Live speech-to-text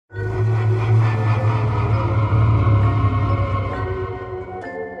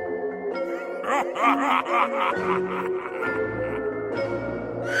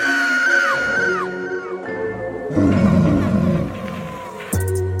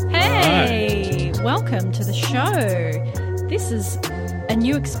welcome to the show. This is a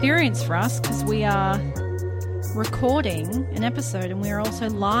new experience for us because we are recording an episode and we are also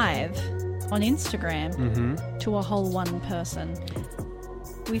live on Instagram to a whole one person.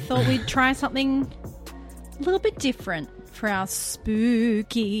 We thought we'd try something a little bit different for our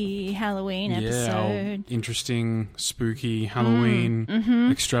spooky Halloween episode. Yeah, interesting, spooky Halloween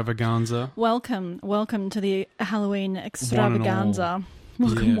extravaganza. Welcome to the Halloween extravaganza.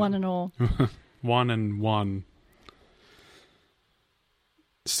 Welcome, one and all. One and one.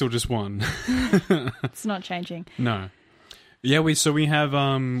 Still just one. It's not changing. No. Yeah, we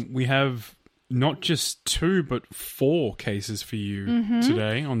have not just 2 but 4 cases for you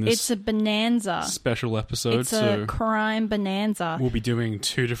today on this. It's a bonanza. Special episode. It's a crime bonanza. We'll be doing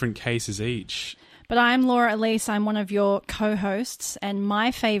 2 different cases each. But I'm Laura Elise. I'm one of your co-hosts, and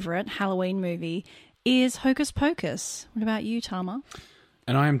my favourite Halloween movie is Hocus Pocus. What about you, Tama?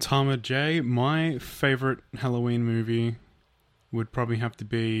 And I am Tama J. My favourite Halloween movie would probably have to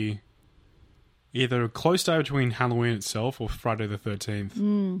be either a close tie between Halloween itself or Friday the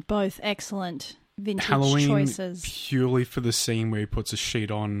 13th. Both excellent vintage Halloween choices. Purely for the scene where he puts a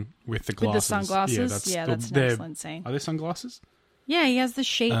sheet on with the glasses. With the sunglasses? Yeah, that's an excellent scene. Are they sunglasses? Yeah, he has the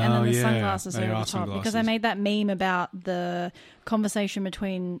sheet and then the sunglasses they over are the top. sunglasses. Because I made that meme about the conversation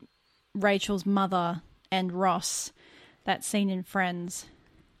between Rachel's mother and Ross, that scene in Friends.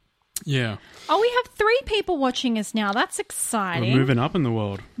 Yeah. Oh, we have 3 people watching us now. That's exciting. We're moving up in the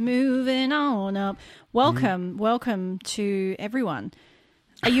world. Moving on up. Welcome to everyone.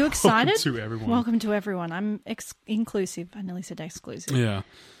 Are you excited? Welcome to everyone. Welcome to everyone. I'm inclusive. I nearly said exclusive. Yeah.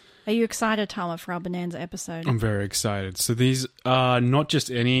 Are you excited, Tama, for our Bonanza episode? I'm very excited. So these are not just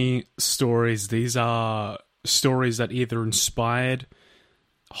any stories. These are stories that either inspired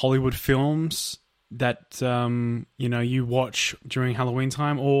Hollywood films that you watch during Halloween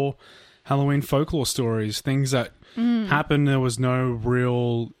time, or Halloween folklore stories, things that happened. There was no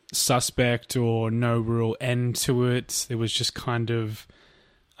real suspect or no real end to it. It was just kind of,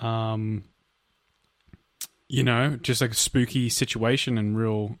 just like a spooky situation and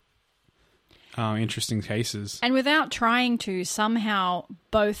real interesting cases. And without trying to, somehow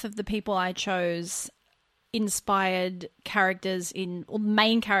both of the people I chose inspired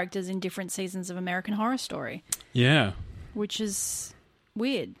main characters in different seasons of American Horror Story. Yeah. Which is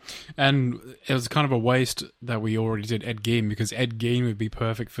weird. And it was kind of a waste that we already did Ed Gein, because Ed Gein would be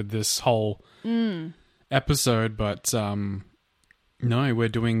perfect for this whole episode. But no, we're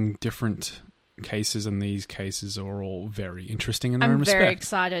doing different cases, and these cases are all very interesting in their own respect. I'm very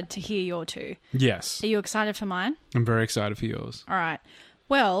excited to hear your 2. Yes. Are you excited for mine? I'm very excited for yours. All right.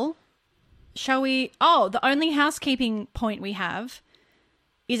 Well, shall we... Oh, the only housekeeping point we have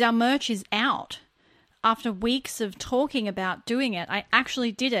is our merch is out. After weeks of talking about doing it, I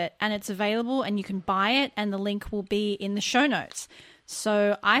actually did it, and it's available, and you can buy it, and the link will be in the show notes.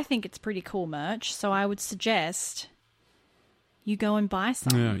 So I think it's pretty cool merch, so I would suggest you go and buy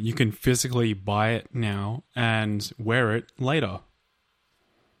some. Yeah, you can physically buy it now and wear it later.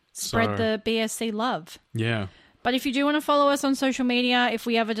 Spread the BSC love. Yeah. But if you do want to follow us on social media, if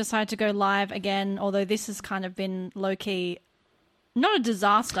we ever decide to go live again, although this has kind of been low-key, not a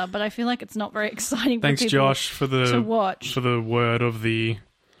disaster, but I feel like it's not very exciting for people Thanks, Josh, for the watch. For the word of the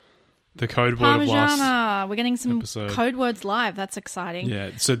code word of last Parmigiana. We're getting some episode. code words live. That's exciting.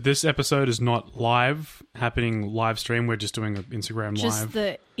 Yeah, so this episode is not happening live stream. We're just doing an Instagram Just live.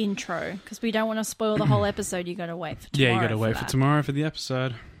 the intro, because we don't want to spoil the whole episode. You got to wait for tomorrow. Yeah, you got to wait for tomorrow for the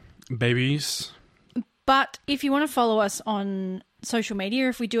episode. Babies. But if you want to follow us on social media,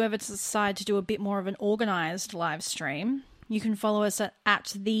 if we do ever decide to do a bit more of an organised live stream, you can follow us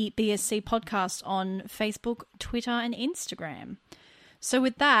at the BSC Podcast on Facebook, Twitter and Instagram. So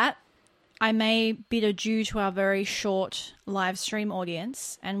with that, I may bid adieu to our very short live stream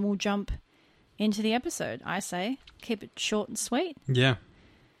audience, and we'll jump into the episode. I say keep it short and sweet. Yeah.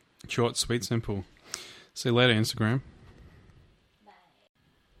 Short, sweet, simple. See you later, Instagram.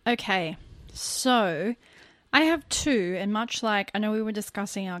 Okay. So, I have 2, and much like I know we were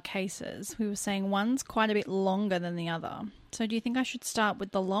discussing our cases, we were saying one's quite a bit longer than the other. So, do you think I should start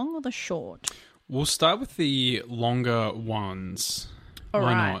with the long or the short? We'll start with the longer ones. All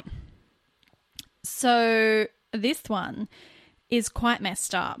Why right. not? So, this one is quite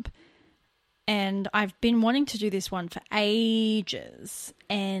messed up, and I've been wanting to do this one for ages.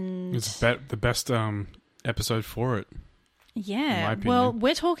 And It's the best episode for it. yeah, well,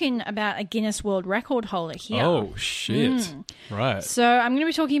 we're talking about a Guinness World Record holder here. Oh, shit. Right. So I'm going to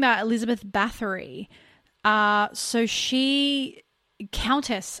be talking about Elizabeth Bathory. So she,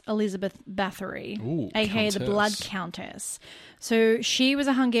 Countess Elizabeth Bathory, Ooh, aka the Countess. Blood Countess. So she was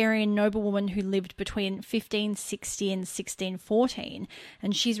a Hungarian noblewoman who lived between 1560 and 1614,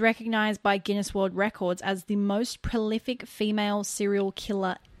 and she's recognized by Guinness World Records as the most prolific female serial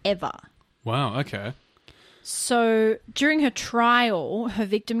killer ever. Wow, okay. So during her trial, her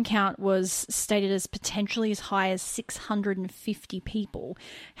victim count was stated as potentially as high as 650 people.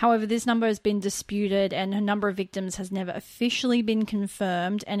 However, this number has been disputed and her number of victims has never officially been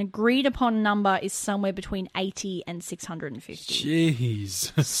confirmed. An agreed upon number is somewhere between 80 and 650.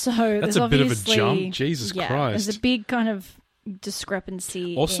 Jeez. So That's there's a bit of a obviously- jump. Jesus Christ. There's a big kind of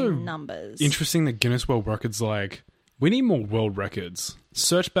discrepancy Also, in numbers. Interesting that Guinness World Records like, we need more world records.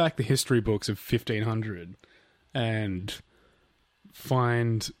 Search back the history books of 1500 and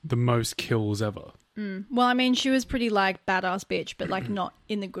find the most kills ever. Well, I mean, she was pretty like badass bitch, but like not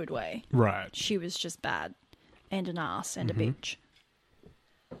in the good way. Right. She was just bad and an ass and a bitch.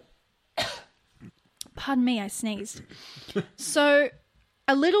 Pardon me, I sneezed. So,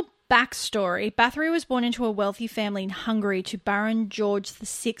 a little backstory. Bathory was born into a wealthy family in Hungary to Baron George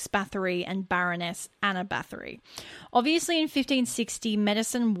VI Bathory and Baroness Anna Bathory. Obviously, in 1560,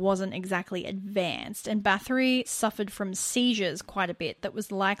 medicine wasn't exactly advanced, and Bathory suffered from seizures quite a bit that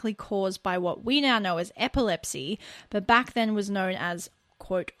was likely caused by what we now know as epilepsy, but back then was known as,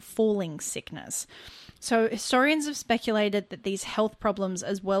 quote, falling sickness. So historians have speculated that these health problems,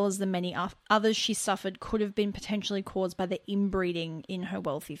 as well as the many others she suffered, could have been potentially caused by the inbreeding in her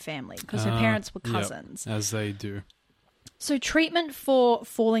wealthy family, because her parents were cousins. Yep, as they do. So treatment for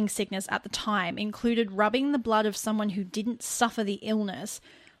falling sickness at the time included rubbing the blood of someone who didn't suffer the illness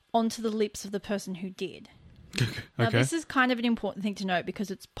onto the lips of the person who did. Now, Okay. this is kind of an important thing to note because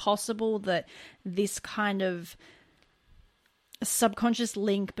it's possible that this kind of subconscious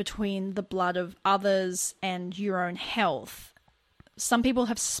link between the blood of others and your own health, some people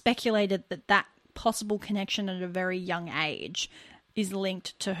have speculated that that possible connection at a very young age is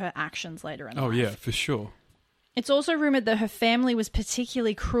linked to her actions later in life. Oh, yeah, for sure. It's also rumoured that her family was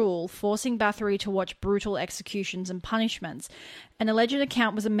particularly cruel, forcing Bathory to watch brutal executions and punishments. An alleged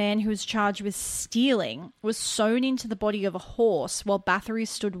account was a man who was charged with stealing was sewn into the body of a horse while Bathory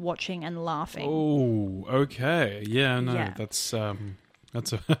stood watching and laughing. Oh, okay. Yeah, no, Yeah. that's a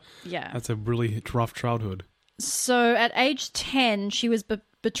Yeah. that's a really rough childhood. So at age 10, she was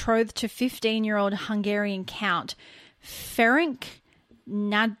betrothed to 15-year-old Hungarian Count Ferenc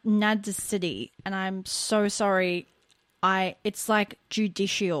Nadasdy, and I'm so sorry. It's like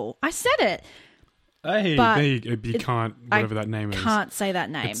judicial. I said it. Hey, But you can't, whatever that name is. Can't say that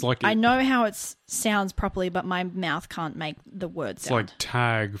name. It's like I know how it sounds properly, but my mouth can't make the word It's sound. like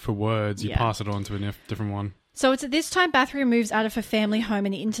tag for words. You Yeah. pass it on to a different one. So it's at this time Bathory moves out of her family home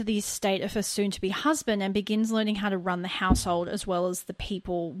and into the estate of her soon-to-be husband and begins learning how to run the household as well as the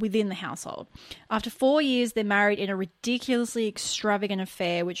people within the household. After 4 years, they're married in a ridiculously extravagant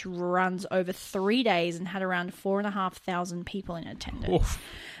affair which runs over 3 days and had around 4,500 people in attendance. Oof.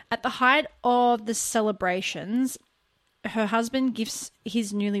 At the height of the celebrations, her husband gifts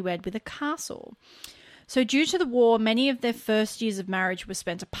his newlywed with a castle. So due to the war, many of their first years of marriage were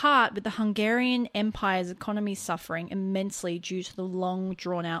spent apart, with the Hungarian Empire's economy suffering immensely due to the long,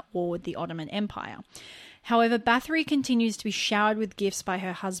 drawn-out war with the Ottoman Empire. However, Bathory continues to be showered with gifts by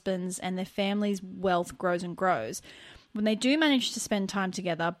her husbands, and their family's wealth grows and grows. When they do manage to spend time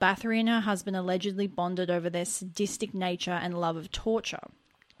together, Bathory and her husband allegedly bonded over their sadistic nature and love of torture.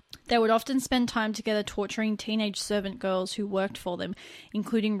 They would often spend time together torturing teenage servant girls who worked for them,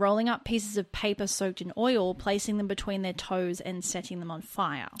 including rolling up pieces of paper soaked in oil, placing them between their toes and setting them on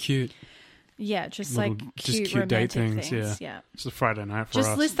fire. Cute. Yeah, just Little- like just cute cute date romantic things, Yeah. It's a Friday night for Just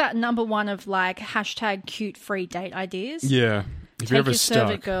us. list that number one of like hashtag cute free date ideas. Yeah. If Take you're ever your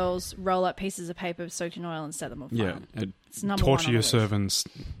servant stuck, girls, roll up pieces of paper soaked in oil and set them on fire. yeah, and It's number one torture on the your list. servants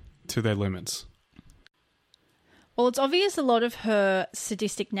to their limits. Well, it's obvious a lot of her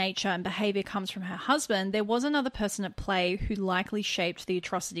sadistic nature and behaviour comes from her husband. There was another person at play who likely shaped the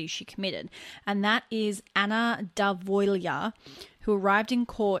atrocities she committed, and that is Anna Davolia, who arrived in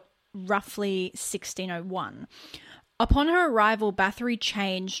court roughly 1601. Upon her arrival, Bathory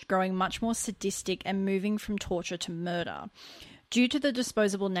changed, growing much more sadistic and moving from torture to murder. Due to the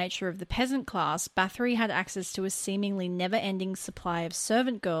disposable nature of the peasant class, Bathory had access to a seemingly never-ending supply of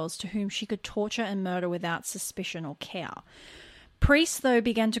servant girls to whom she could torture and murder without suspicion or care. Priests, though,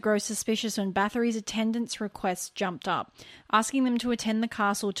 began to grow suspicious when Bathory's attendants' requests jumped up, asking them to attend the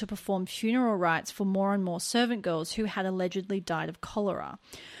castle to perform funeral rites for more and more servant girls who had allegedly died of cholera.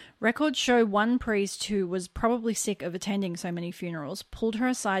 Records show one priest who was probably sick of attending so many funerals pulled her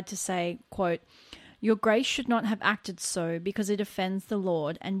aside to say, quote, Your grace should not have acted so, because it offends the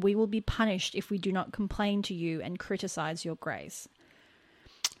Lord, and we will be punished if we do not complain to you and criticize your grace.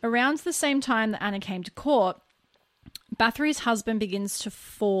 Around the same time that Anna came to court, Bathory's husband begins to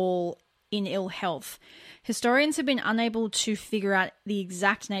fall in ill health. Historians have been unable to figure out the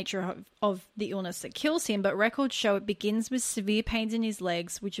exact nature of the illness that kills him, but records show it begins with severe pains in his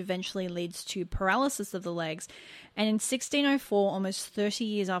legs, which eventually leads to paralysis of the legs. And in 1604, almost 30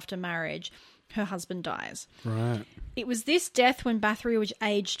 years after marriage, her husband dies. Right. It was this death, when Bathory was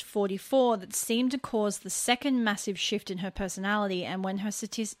aged 44, that seemed to cause the second massive shift in her personality, and when her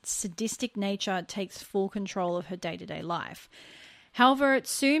sadistic nature takes full control of her day-to-day life. However, it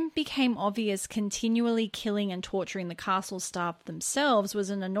soon became obvious continually killing and torturing the castle staff themselves was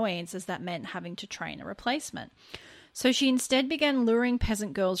an annoyance, as that meant having to train a replacement. So she instead began luring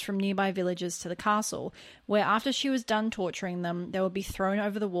peasant girls from nearby villages to the castle, where after she was done torturing them, they would be thrown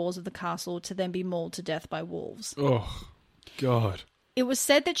over the walls of the castle to then be mauled to death by wolves. Oh, God. It was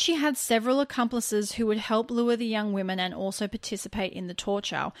said that she had several accomplices who would help lure the young women and also participate in the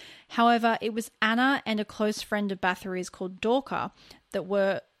torture. However, it was Anna and a close friend of Bathory's called Dorka that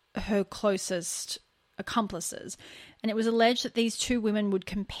were her closest accomplices. And it was alleged that these two women would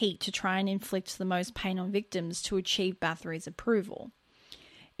compete to try and inflict the most pain on victims to achieve Bathory's approval.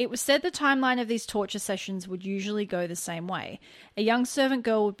 It was said the timeline of these torture sessions would usually go the same way. A young servant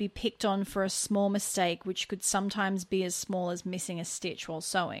girl would be picked on for a small mistake, which could sometimes be as small as missing a stitch while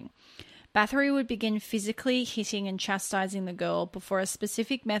sewing. Bathory would begin physically hitting and chastising the girl before a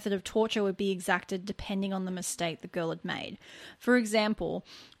specific method of torture would be exacted depending on the mistake the girl had made. For example,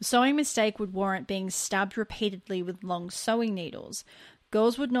 a sewing mistake would warrant being stabbed repeatedly with long sewing needles.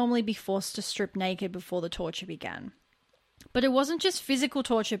 Girls would normally be forced to strip naked before the torture began. But it wasn't just physical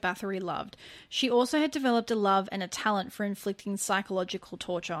torture Bathory loved. She also had developed a love and a talent for inflicting psychological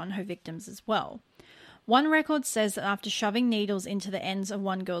torture on her victims as well. One record says that after shoving needles into the ends of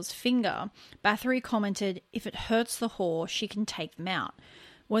one girl's finger, Bathory commented, "If it hurts the whore, she can take them out."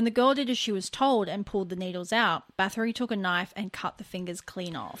 When the girl did as she was told and pulled the needles out, Bathory took a knife and cut the fingers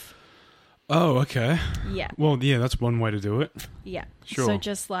clean off. Oh, okay. Yeah. Well, yeah, that's one way to do it. Yeah. Sure. So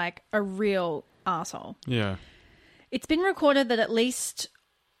just like a real asshole. Yeah. It's been recorded that at least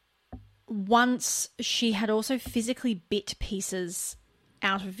once she had also physically bit pieces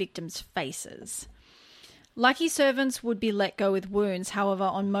out of victims' faces. Lucky servants would be let go with wounds, however,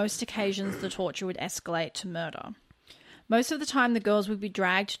 on most occasions the torture would escalate to murder. Most of the time the girls would be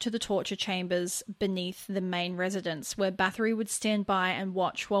dragged to the torture chambers beneath the main residence, where Bathory would stand by and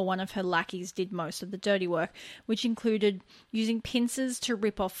watch while one of her lackeys did most of the dirty work, which included using pincers to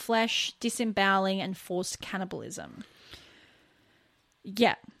rip off flesh, disemboweling, and forced cannibalism.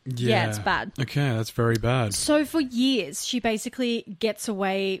 Yeah, it's bad. Okay, that's very bad. So for years, she basically gets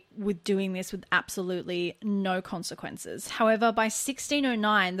away with doing this with absolutely no consequences. However, by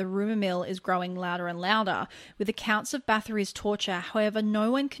 1609, the rumour mill is growing louder and louder, with accounts of Bathory's torture. However, no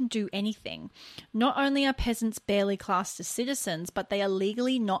one can do anything. Not only are peasants barely classed as citizens, but they are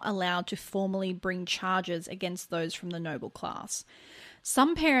legally not allowed to formally bring charges against those from the noble class.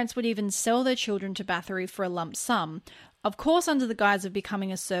 Some parents would even sell their children to Bathory for a lump sum, of course under the guise of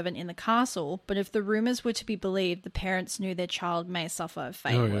becoming a servant in the castle, but if the rumours were to be believed, the parents knew their child may suffer a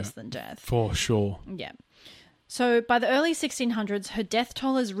fate worse than death. For sure. Yeah. So by the early 1600s, her death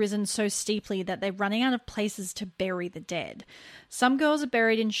toll has risen so steeply that they're running out of places to bury the dead. Some girls are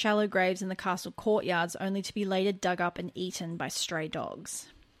buried in shallow graves in the castle courtyards, only to be later dug up and eaten by stray dogs.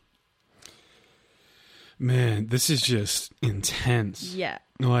 Man, this is just intense. Yeah.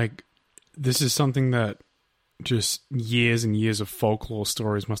 Like, this is something that just years and years of folklore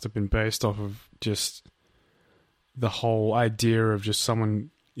stories must have been based off of, just the whole idea of just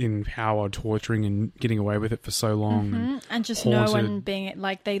someone in power torturing and getting away with it for so long. And just haunted. no one being,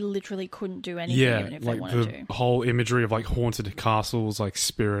 like, they literally couldn't do anything even if they wanted to. The whole imagery of, like, haunted castles, like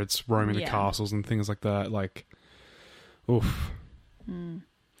spirits roaming the castles and things like that. Like, oof.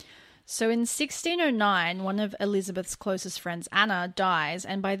 So in 1609, one of Elizabeth's closest friends, Anna, dies,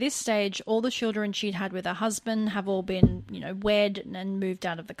 and by this stage, all the children she'd had with her husband have all been, wed and moved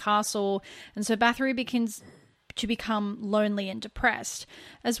out of the castle, and so Bathory begins to become lonely and depressed.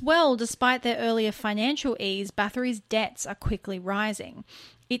 As well, despite their earlier financial ease, Bathory's debts are quickly rising.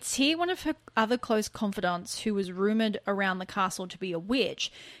 It's here one of her other close confidants, who was rumoured around the castle to be a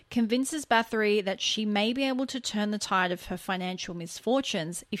witch, convinces Bathory that she may be able to turn the tide of her financial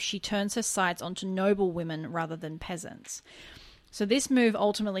misfortunes if she turns her sights onto noble women rather than peasants. So this move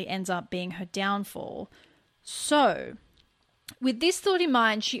ultimately ends up being her downfall. So, With this thought in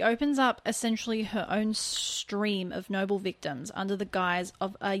mind, she opens up essentially her own stream of noble victims under the guise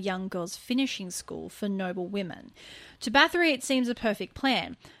of a young girls' finishing school for noble women. To Bathory, it seems a perfect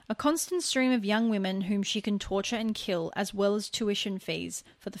plan. A constant stream of young women whom she can torture and kill, as well as tuition fees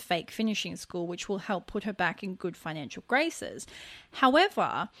for the fake finishing school, which will help put her back in good financial graces.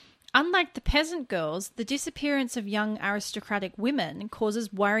 However, unlike the peasant girls, the disappearance of young aristocratic women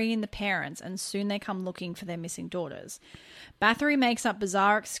causes worry in the parents, and soon they come looking for their missing daughters. Bathory makes up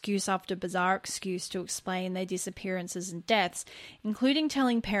bizarre excuse after bizarre excuse to explain their disappearances and deaths, including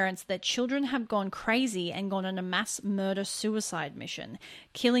telling parents that children have gone crazy and gone on a mass murder-suicide mission,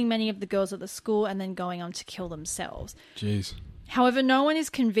 killing many of the girls at the school and then going on to kill themselves. Jeez. However, no one is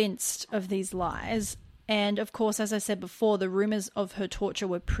convinced of these lies. And, of course, as I said before, the rumours of her torture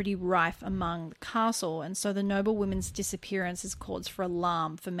were pretty rife among the castle, and so the noble women's disappearance is cause for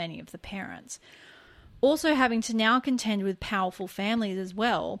alarm for many of the parents. Also having to now contend with powerful families as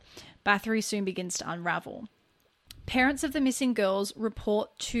well, Bathory soon begins to unravel. Parents of the missing girls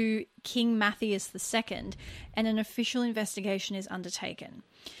report to King Matthias II, and an official investigation is undertaken.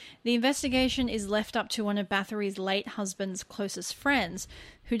 The investigation is left up to one of Bathory's late husband's closest friends,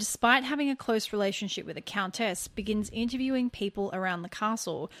 who, despite having a close relationship with the Countess, begins interviewing people around the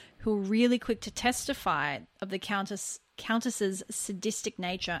castle who are really quick to testify of the Countess's sadistic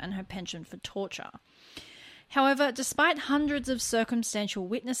nature and her penchant for torture. However, despite hundreds of circumstantial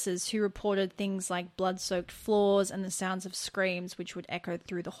witnesses who reported things like blood-soaked floors and the sounds of screams which would echo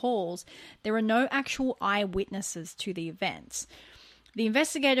through the halls, there are no actual eyewitnesses to the events. The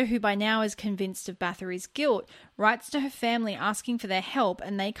investigator, who by now is convinced of Bathory's guilt, writes to her family asking for their help,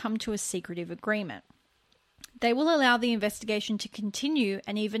 and they come to a secretive agreement. They will allow the investigation to continue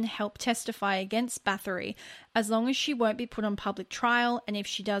and even help testify against Bathory, as long as she won't be put on public trial, and if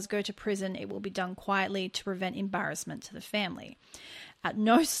she does go to prison, it will be done quietly to prevent embarrassment to the family. At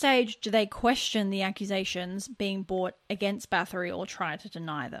no stage do they question the accusations being brought against Bathory or try to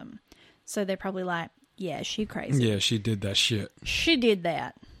deny them. So they're probably like, yeah, she crazy. Yeah, she did that shit. She did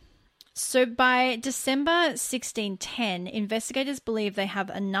that. So by December 1610, investigators believe they have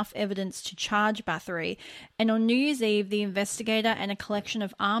enough evidence to charge Bathory, and on New Year's Eve, the investigator and a collection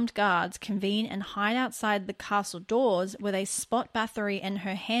of armed guards convene and hide outside the castle doors, where they spot Bathory and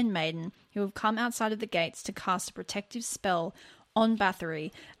her handmaiden, who have come outside of the gates to cast a protective spell on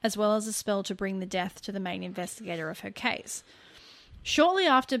Bathory, as well as a spell to bring the death to the main investigator of her case. Shortly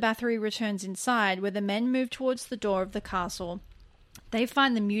after Bathory returns inside, where the men move towards the door of the castle, they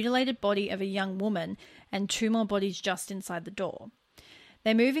find the mutilated body of a young woman and 2 more bodies just inside the door.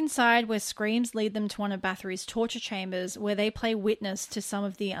 They move inside, where screams lead them to one of Bathory's torture chambers, where they play witness to some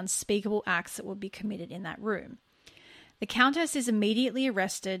of the unspeakable acts that would be committed in that room. The Countess is immediately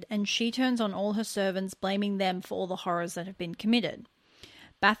arrested, and she turns on all her servants, blaming them for all the horrors that have been committed.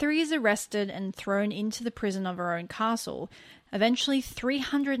 Bathory is arrested and thrown into the prison of her own castle. Eventually,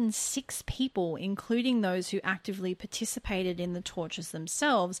 306 people, including those who actively participated in the tortures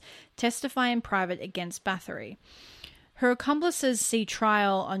themselves, testify in private against Bathory. Her accomplices see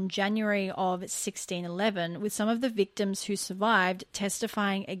trial on January of 1611, with some of the victims who survived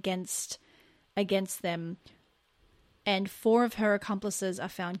testifying against them, and 4 of her accomplices are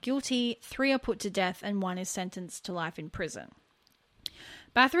found guilty, 3 are put to death, and 1 is sentenced to life in prison.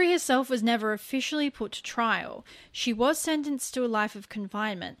 Bathory herself was never officially put to trial. She was sentenced to a life of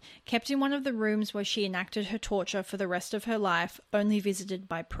confinement, kept in one of the rooms where she enacted her torture for the rest of her life, only visited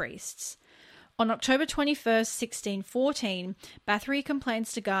by priests. On October 21st, 1614, Bathory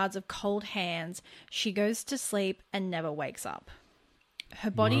complains to guards of cold hands. She goes to sleep and never wakes up. Her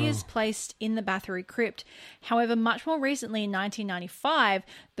body is placed in the Bathory crypt. However, much more recently in 1995,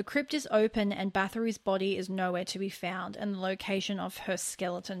 the crypt is open and Bathory's body is nowhere to be found, and the location of her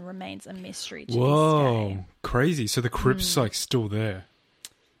skeleton remains a mystery to this day. Crazy. So the crypt's like still there.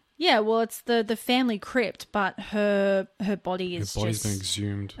 Yeah, well, it's the family crypt, but her body is body's been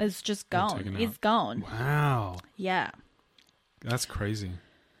exhumed. It's just gone. It's gone. Wow. Yeah. That's crazy.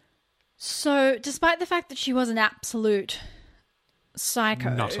 So, despite the fact that she was an absolute psycho.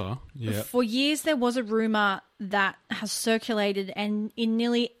 Nutter, yeah. For years, there was a rumor that has circulated, and in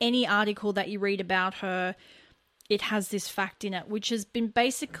nearly any article that you read about her, it has this fact in it, which has been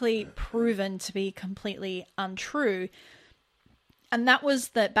basically proven to be completely untrue. And that was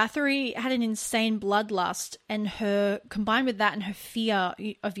that Bathory had an insane bloodlust, and combined with that and her fear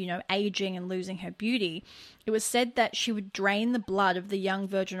of, aging and losing her beauty, it was said that she would drain the blood of the young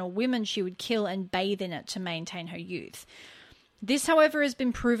virginal women she would kill and bathe in it to maintain her youth. This, however, has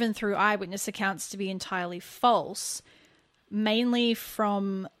been proven through eyewitness accounts to be entirely false, mainly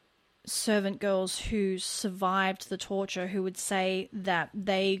from servant girls who survived the torture who would say that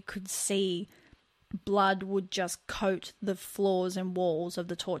they could see blood would just coat the floors and walls of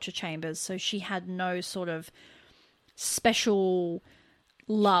the torture chambers. So she had no sort of special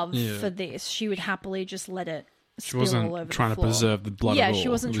love for this. She would happily just let it spill all over the floor. She wasn't trying to preserve the blood at all. Yeah, she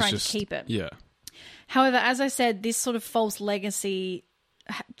wasn't trying to keep it. Yeah. However, as I said, this sort of false legacy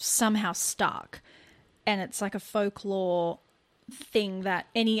somehow stuck. And it's like a folklore thing that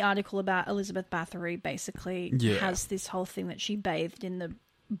any article about Elizabeth Bathory basically has this whole thing that she bathed in the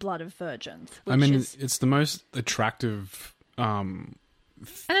blood of virgins. I mean, it's the most attractive and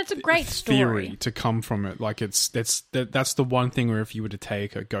it's a great theory story to come from it. Like that's the one thing where if you were to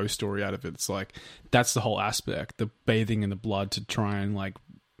take a ghost story out of it, it's like that's the whole aspect, the bathing in the blood to try and like,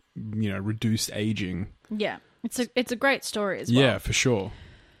 you know, reduce aging. Yeah, it's a great story as well. Yeah, for sure.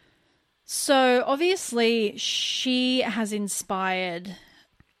 So obviously she has inspired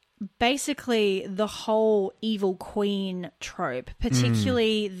basically the whole evil queen trope,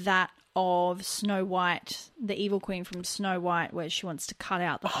 particularly that of Snow White, the evil queen from Snow White, where she wants to cut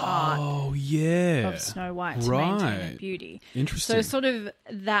out the heart of Snow White to maintain her beauty. Interesting. So sort of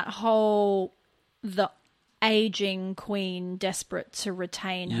that whole, the aging queen desperate to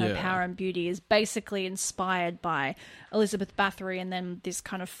retain her power and beauty is basically inspired by Elizabeth Bathory, and then this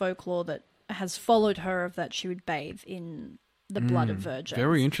kind of folklore that has followed her of that she would bathe in the blood of virgins.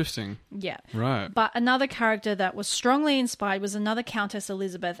 Very interesting. Yeah. Right. But another character that was strongly inspired was another Countess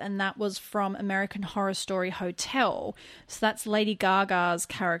Elizabeth, and that was from American Horror Story Hotel. So that's Lady Gaga's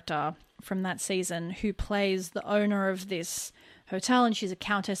character from that season, who plays the owner of this hotel, and she's a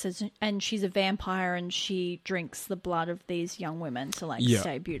countess, and she's a vampire, and she drinks the blood of these young women to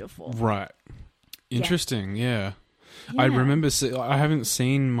stay beautiful. Right. Interesting. Yeah. I remember. I haven't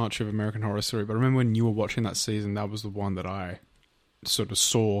seen much of American Horror Story, but I remember when you were watching that season, that was the one that I sort of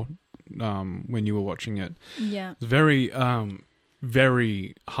saw when you were watching it. Yeah. It's very,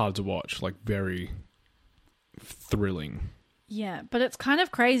 very hard to watch. Like very thrilling. Yeah, but it's kind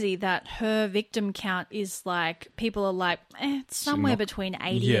of crazy that her victim count is like, people are like, it's somewhere between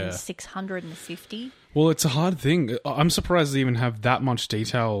 80 and 650. Well, it's a hard thing. I'm surprised they even have that much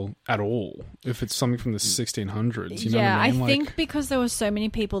detail at all, if it's something from the 1600s. You know what I mean? I think because there were so many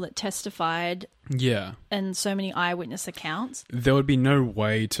people that testified and so many eyewitness accounts. There would be no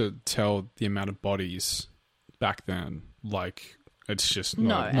way to tell the amount of bodies back then. Like, it's just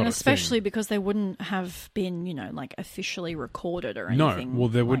not and a especially thing. because they wouldn't have been, you know, like officially recorded or anything. No, well,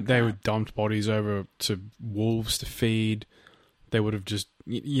 they would dumped bodies over to wolves to feed. They would have just,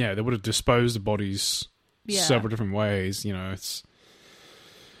 they would have disposed of bodies several different ways. You know, it's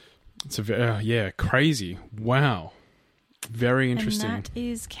a crazy. Wow. Very interesting. And that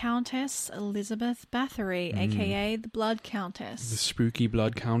is Countess Elizabeth Bathory, aka the Blood Countess. The spooky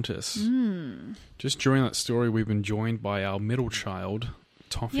Blood Countess. Just during that story, we've been joined by our middle child,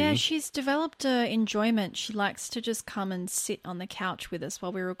 Toffee. Yeah, she's developed enjoyment. She likes to just come and sit on the couch with us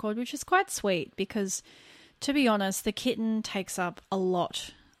while we record, which is quite sweet because, to be honest, the kitten takes up a lot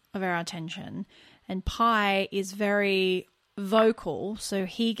of our attention, and Pi is very vocal, so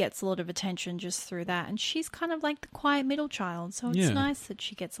he gets a lot of attention just through that, and she's kind of like the quiet middle child, so it's nice that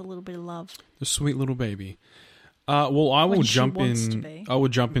she gets a little bit of love. The sweet little baby. Well, I will jump in. I will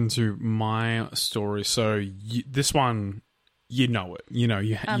jump into my story. So this one, you know it. You know,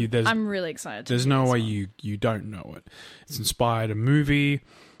 I'm really excited. There's no way you don't know it. It's inspired a movie.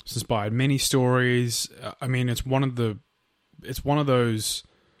 It's inspired many stories. I mean, it's one of those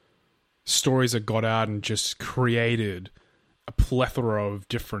stories that got out and just created a plethora of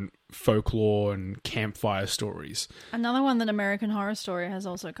different folklore and campfire stories. Another one that American Horror Story has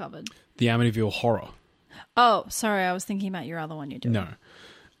also covered. The Amityville Horror. Oh, sorry, I was thinking about your other one you're doing. No.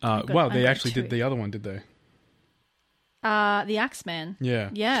 Well, they actually did the other one, did they? The Axeman. Yeah.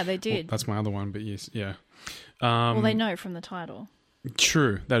 Yeah, they did. Well, that's my other one, but yes, yeah. Well, they know from the title.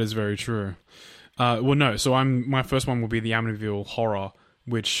 True. That is very true. Well, no. So my first one will be the Amityville Horror,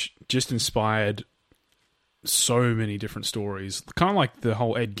 which just inspired so many different stories. Kind of like the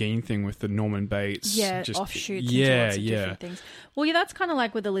whole Ed Gein thing with the Norman Bates. Yeah, just, offshoots into lots of different things. Well, yeah, that's kind of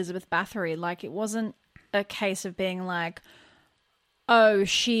like with Elizabeth Bathory. Like, it wasn't a case of being like, oh,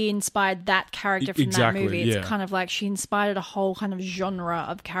 she inspired that character from that movie. It's kind of like she inspired a whole kind of genre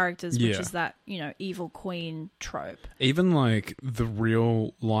of characters, which is that, you know, evil queen trope. Even like the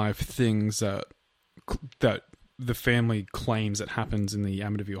real life things that the family claims that happens in the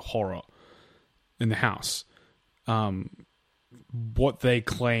Amityville Horror in the house. What they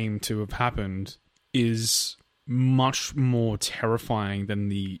claim to have happened is much more terrifying than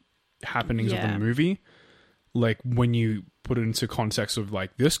the happenings of the movie. like when you put it into context of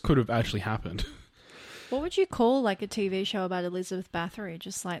like this could have actually happened. What would you call like a TV show about Elizabeth Bathory?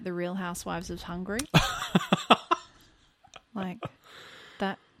 Just like The Real Housewives of Hungary? Like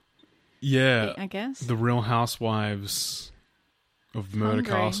that. Yeah, I guess. The Real Housewives of Murder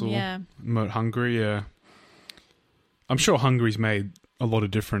Hungary, Castle. yeah. Hungary, yeah. I'm sure Hungary's made a lot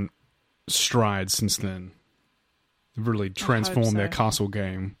of different strides since then. They've really transformed their castle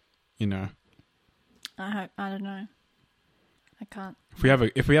game, you know. I don't know. I can't.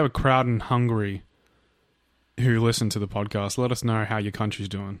 If we have a crowd in Hungary who listen to the podcast, let us know how your country's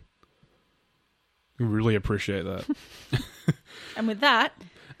doing. We really appreciate that. And with that...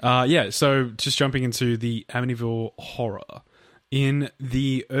 so just jumping into the Amityville Horror. In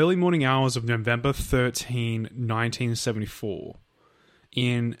the early morning hours of November 13, 1974,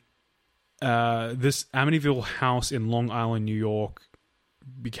 in this Amityville house in Long Island, New York,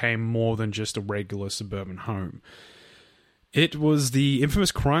 became more than just a regular suburban home. It was the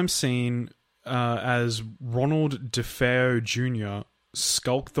infamous crime scene as Ronald DeFeo Jr.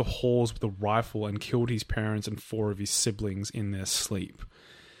 skulked the halls with a rifle and killed his parents and 4 of his siblings in their sleep.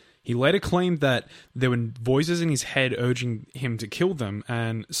 He later claimed that there were voices in his head urging him to kill them,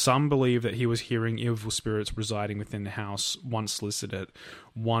 and some believe that he was hearing evil spirits residing within the house once listed at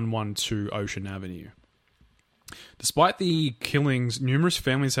 112 Ocean Avenue. Despite the killings, numerous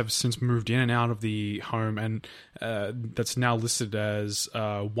families have since moved in and out of the home, and that's now listed as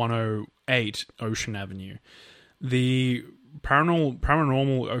 108 Ocean Avenue. The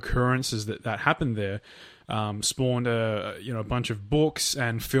paranormal occurrences that happened there spawned a bunch of books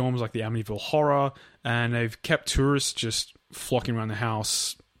and films like the Amityville Horror, and they've kept tourists just flocking around the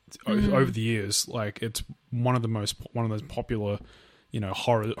house over the years. Like it's one of the most popular,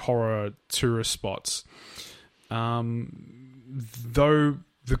 horror tourist spots. Though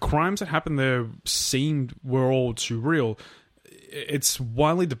the crimes that happened there were all too real, it's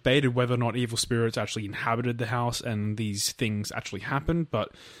widely debated whether or not evil spirits actually inhabited the house and these things actually happened.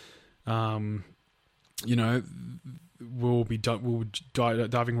 But we'll be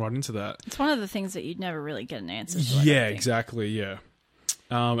diving right into that. It's one of the things that you'd never really get an answer to. Yeah, exactly. Yeah.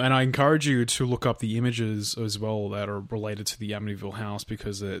 And I encourage you to look up the images as well that are related to the Amityville house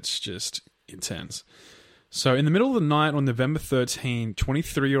because it's just intense. So, in the middle of the night on November 13,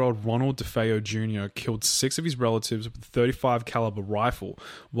 23-year-old Ronald DeFeo Jr. killed 6 of his relatives with a .35 caliber rifle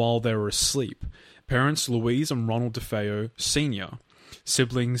while they were asleep. Parents Louise and Ronald DeFeo Sr.,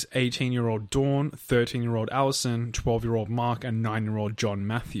 siblings 18-year-old Dawn, 13-year-old Allison, 12-year-old Mark, and 9-year-old John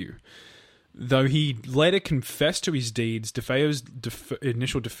Matthew. Though he later confessed to his deeds, DeFeo's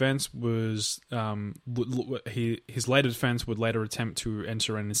initial defense was his later defense would later attempt to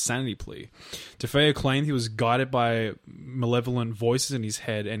enter an insanity plea. DeFeo claimed he was guided by malevolent voices in his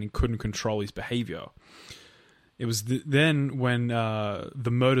head and he couldn't control his behavior. It was then when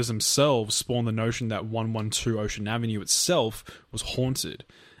the murders themselves spawned the notion that 112 Ocean Avenue itself was haunted,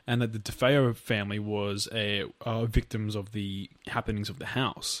 and that the DeFeo family was victims of the happenings of the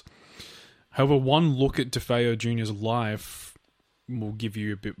house. However, one look at DeFeo Jr.'s life will give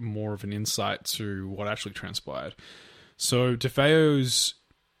you a bit more of an insight to what actually transpired. So, DeFeo's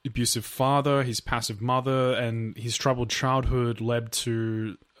abusive father, his passive mother, and his troubled childhood led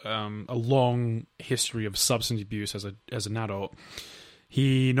to a long history of substance abuse as an adult.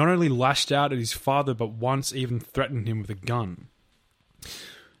 He not only lashed out at his father, but once even threatened him with a gun.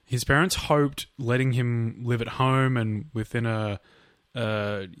 His parents hoped letting him live at home and living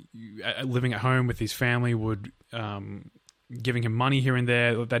at home with his family would giving him money here and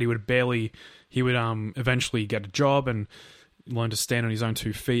there that he would eventually get a job and learn to stand on his own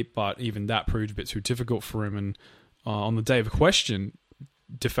 2 feet, but even that proved a bit too difficult for him. And on the day of question,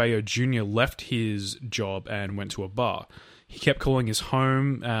 DeFeo Jr. left his job and went to a bar. He kept calling his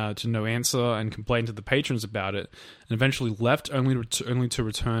home to no answer and complained to the patrons about it, and eventually left only to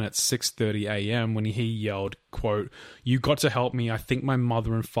return at 6:30 a.m. when he yelled, quote, "You got to help me, I think my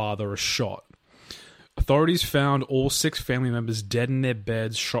mother and father are shot." Authorities found all 6 family members dead in their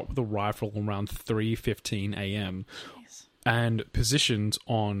beds, shot with a rifle around 3:15 a.m. and positioned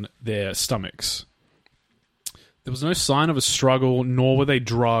on their stomachs. There was no sign of a struggle, nor were they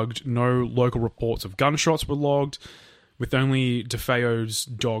drugged. No local reports of gunshots were logged, with only DeFeo's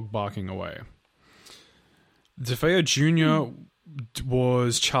dog barking away. DeFeo Jr.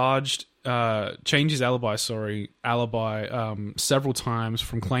 was changed his alibi several times,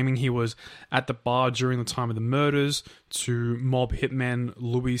 from claiming he was at the bar during the time of the murders to mob hitman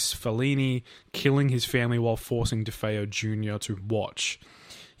Luis Fellini killing his family while forcing DeFeo Jr. to watch.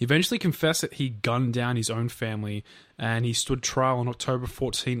 He eventually confessed that he gunned down his own family, and he stood trial on October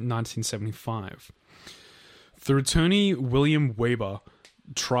 14, 1975. The attorney William Weber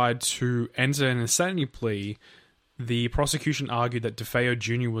tried to enter an insanity plea. The prosecution argued that DeFeo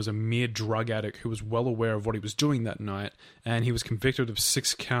Jr. was a mere drug addict who was well aware of what he was doing that night, and he was convicted of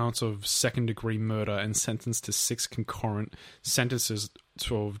 6 counts of second-degree murder and sentenced to 6 concurrent sentences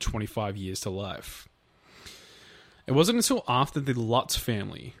of 25 years to life. It wasn't until after the Lutz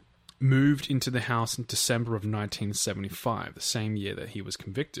family moved into the house in December of 1975, the same year that he was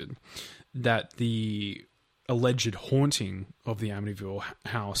convicted, that the alleged haunting of the Amityville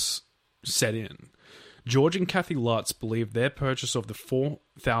house set in. George and Kathy Lutz believed their purchase of the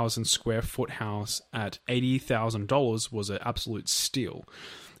 4,000 square foot house at $80,000 was an absolute steal,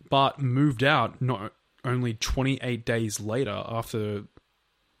 but moved out not only 28 days later after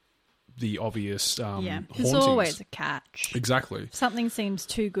the obvious There's hauntings. always a catch. Exactly. If something seems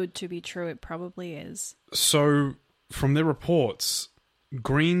too good to be true, it probably is. So, from their reports,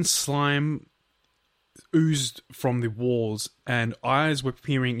 green slime oozed from the walls and eyes were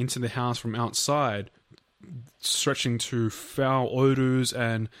peering into the house from outside, stretching to foul odors,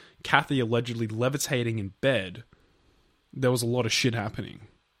 and Kathy allegedly levitating in bed. There was a lot of shit happening.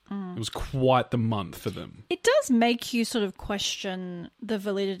 It was quite the month for them. It does make you sort of question the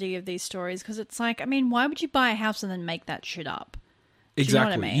validity of these stories, because it's like, I mean, why would you buy a house and then make that shit up? Do you know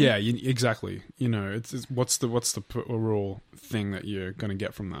what I mean? Yeah, exactly. You know, it's what's the overall thing that you're going to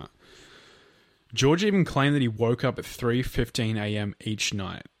get from that? George even claimed that he woke up at 3:15 a.m. each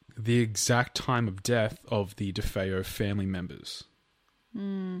night, the exact time of death of the DeFeo family members.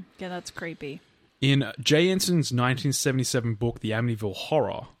 Yeah, that's creepy. In Jay Anson's 1977 book, The Amityville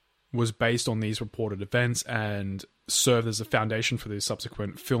Horror, was based on these reported events and served as a foundation for the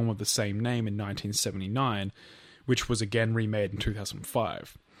subsequent film of the same name in 1979, which was again remade in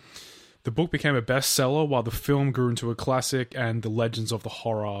 2005. The book became a bestseller while the film grew into a classic and the legends of the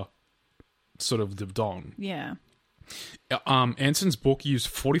horror sort of lived on. Yeah. Anson's book used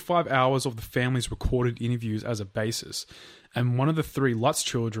 45 hours of the family's recorded interviews as a basis, and one of the 3 Lutz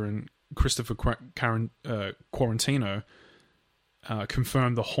children, Christopher Quarantino,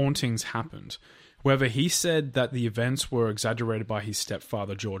 confirmed the hauntings happened. However, he said that the events were exaggerated by his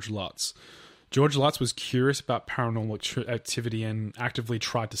stepfather, George Lutz. George Lutz was curious about paranormal activity and actively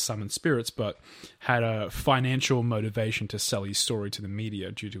tried to summon spirits, but had a financial motivation to sell his story to the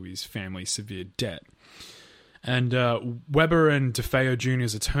media due to his family's severe debt. And Weber and DeFeo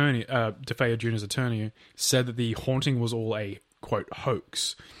Jr.'s attorney said that the haunting was all a, quote,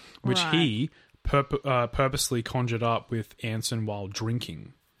 hoax, which he purposely conjured up with Anson while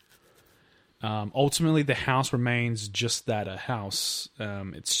drinking. Ultimately, the house remains just that, a house.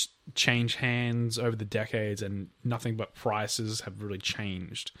 It's changed hands over the decades, and nothing but prices have really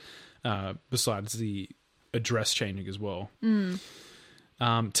changed, besides the address changing as well.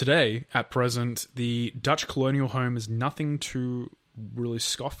 Today, at present, the Dutch colonial home is nothing to really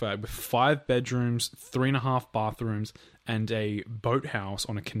scoff at, with 5 bedrooms, 3.5 bathrooms, and a boathouse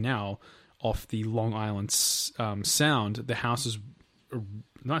on a canal off the Long Island Sound. The house is a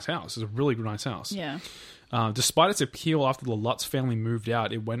nice house. It's a really nice house. Yeah. Despite its appeal after the Lutz family moved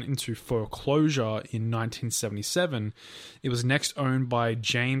out, it went into foreclosure in 1977. It was next owned by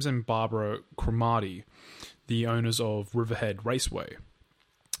James and Barbara Cromartie, the owners of Riverhead Raceway.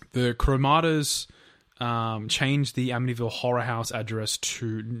 The Cromarties changed the Amityville Horror House address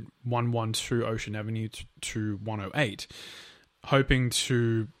to 112 Ocean Avenue to 108, hoping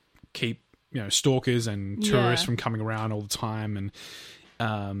to keep stalkers and tourists from coming around all the time. And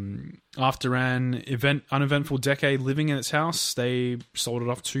after an uneventful decade living in its house, they sold it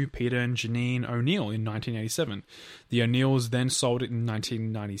off to Peter and Janine O'Neill in 1987. The O'Neills then sold it in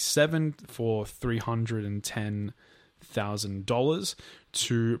 1997 for $310,000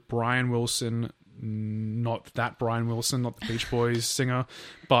 to Brian Wilson. Not that Brian Wilson, not the Beach Boys singer,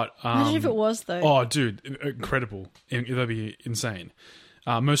 but imagine if it was, though. Oh, dude, incredible! That'd be insane.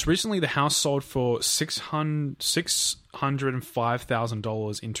 Most recently, the house sold for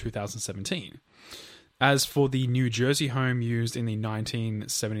 $605,000 in 2017. As for the New Jersey home used in the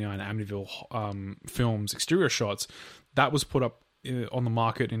 1979 Amityville film's exterior shots, that was put up on the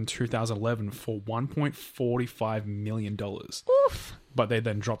market in 2011 for $1.45 million. Oof. But they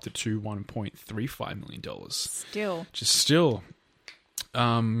then dropped it to $1.35 million. Still.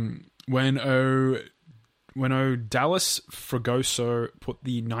 When Dallas Fragoso put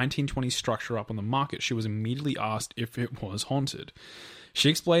the 1920 structure up on the market, she was immediately asked if it was haunted. She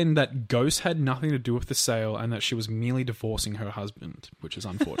explained that ghosts had nothing to do with the sale and that she was merely divorcing her husband, which is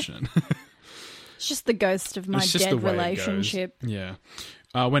unfortunate. It's just the ghost of my dead relationship. Yeah.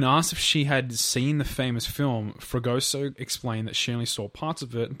 When asked if she had seen the famous film, Fragoso explained that she only saw parts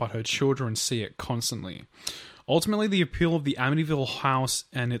of it, but her children see it constantly. Ultimately, the appeal of the Amityville house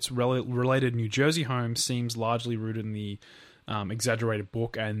and its related New Jersey home seems largely rooted in the exaggerated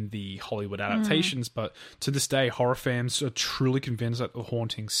book and the Hollywood adaptations, but to this day, horror fans are truly convinced that the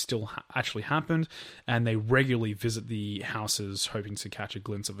hauntings still actually happened, and they regularly visit the houses hoping to catch a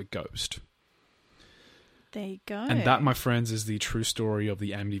glimpse of a ghost. There you go. And that, my friends, is the true story of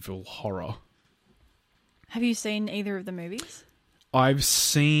the Amityville horror. Have you seen either of the movies? I've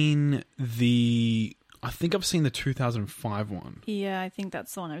seen I think I've seen the 2005 one. Yeah, I think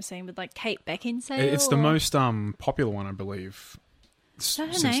that's the one I've seen with like Kate Beckinsale. It's the most popular one, I believe. Is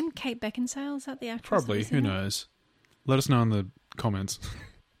that her name? Kate Beckinsale? Is that the actress? Probably. Who knows? Let us know in the comments.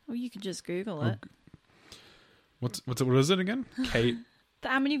 Well, you could just Google it. What is it again? Kate. The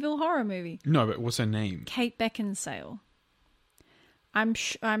Amityville horror movie. No, but what's her name? Kate Beckinsale. I'm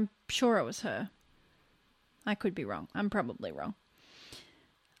sure it was her. I could be wrong. I'm probably wrong.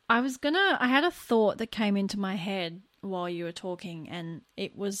 I had a thought that came into my head while you were talking, and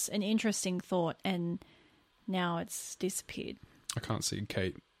it was an interesting thought, and now it's disappeared. I can't see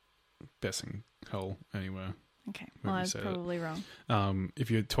Kate Beckinsale anywhere. Okay, well, I was probably wrong. If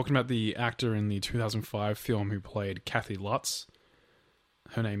you're talking about the actor in the 2005 film who played Kathy Lutz,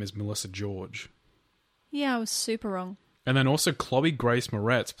 her name is Melissa George. Yeah, I was super wrong. And then also Chloe Grace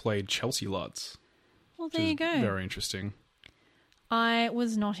Moretz played Chelsea Lutz. Well, there you go. Very interesting. I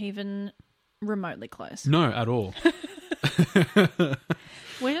was not even remotely close. No, at all.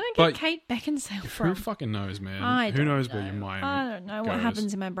 Where did I get Kate Beckinsale from? Who fucking knows, man? Who knows where your mind I don't know goes. what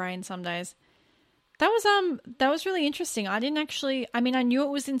happens in my brain some days. That was really interesting. I knew it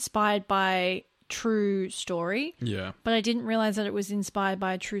was inspired by true story. Yeah. But I didn't realize that it was inspired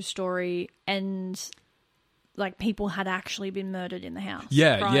by a true story and like people had actually been murdered in the house.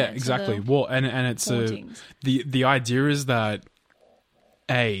 Yeah, exactly. Well, and it's the idea is that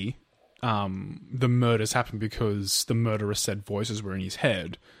the murders happened because the murderer said voices were in his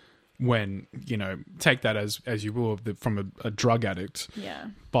head. When, take that as you will from a drug addict. Yeah.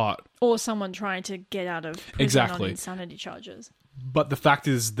 Or someone trying to get out of prison on insanity charges. But the fact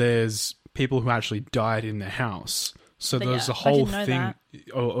is there's people who actually died in the house. So there's a whole thing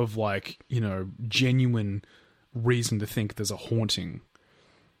of like, genuine reason to think there's a haunting.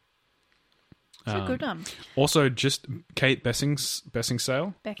 It's a good one. Also, just Kate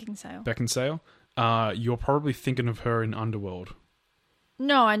Beckinsale. You're probably thinking of her in Underworld.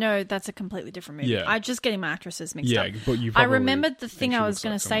 No, I know that's a completely different movie. Yeah. I'm just getting my actresses mixed up. Yeah, but you I remembered the thing I was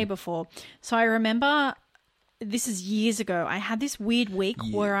going to say before. So I remember, this is years ago, I had this weird week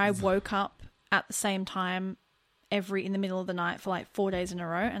where I woke up at the same time in the middle of the night for like 4 days in a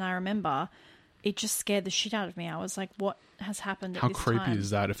row. And I remember it just scared the shit out of me. I was like, what has happened at this time? How creepy is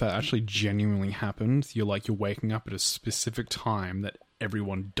that? If that actually genuinely happened, you're waking up at a specific time that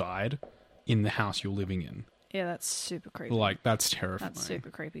everyone died in the house you're living in. Yeah, that's super creepy. That's terrifying. That's super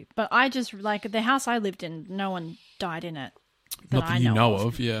creepy. But I just, the house I lived in, no one died in it. Not that you know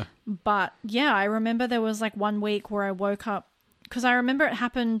of, yeah. But, yeah, I remember there was, 1 week where I woke up, because I remember it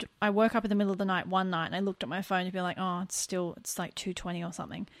happened, I woke up in the middle of the night one night, and I looked at my phone to be like, oh, it's 2:20 or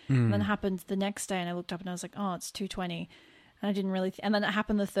something. And then it happened the next day, and I looked up, and I was like, oh, it's 2:20. And I didn't really... and then it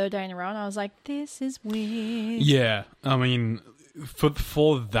happened the third day in a row, and I was like, this is weird. Yeah, I mean,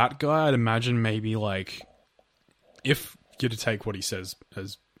 for that guy, I'd imagine maybe, if you're to take what he says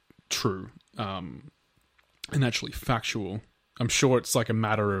as true and actually factual, I'm sure it's a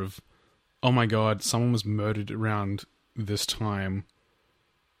matter of, oh my god, someone was murdered around this time,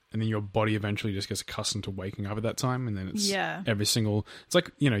 and then your body eventually just gets accustomed to waking up at that time, and then it's every single... It's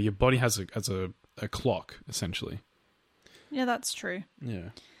your body has a clock, essentially. Yeah, that's true. Yeah.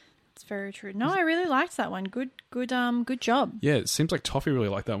 It's very true. No, I really liked that one. Good job. Yeah, it seems like Toffee really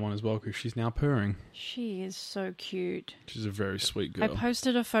liked that one as well because she's now purring. She is so cute. She's a very sweet girl. I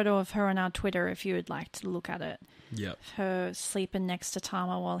posted a photo of her on our Twitter if you would like to look at it. Yep. Her sleeping next to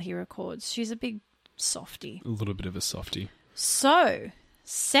Tama while he records. She's a big softie. A little bit of a softie. So,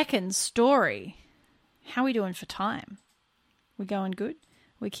 second story. How are we doing for time? We going good?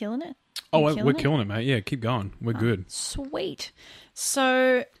 We killing it? We're killing it, mate. Yeah, keep going. We're good. Sweet.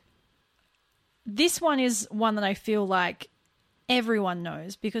 So... this one is one that I feel like everyone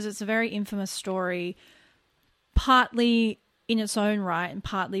knows because it's a very infamous story, partly in its own right and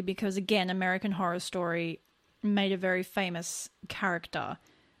partly because, again, American Horror Story made a very famous character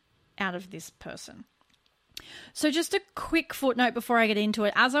out of this person. So just a quick footnote before I get into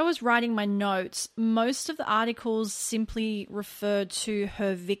it. As I was writing my notes, most of the articles simply referred to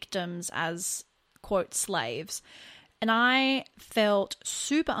her victims as, quote, slaves. And I felt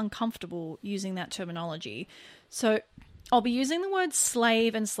super uncomfortable using that terminology. So I'll be using the word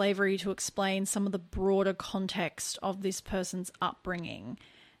slave and slavery to explain some of the broader context of this person's upbringing.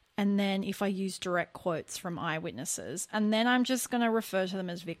 And then if I use direct quotes from eyewitnesses, and then I'm just going to refer to them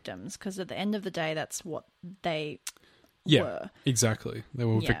as victims, because at the end of the day, that's what they were. Exactly. They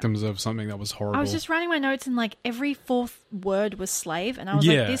were victims of something that was horrible. I was just writing my notes and like every fourth word was slave, and I was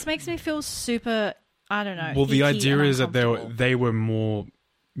like, this makes me feel super, I don't know. Well, the idea is that they were more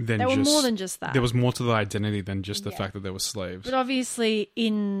than they just... were more than just that. There was more to the identity than just the fact that they were slaves. But obviously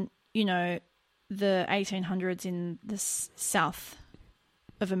in, you know, the 1800s in the south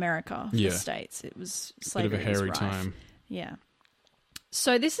of America, the States, it was slavery. Bit of a hairy time. Yeah.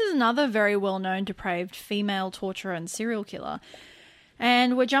 So this is another very well-known depraved female torturer and serial killer.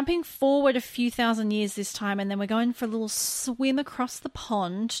 And we're jumping forward a few thousand years this time, and then we're going for a little swim across the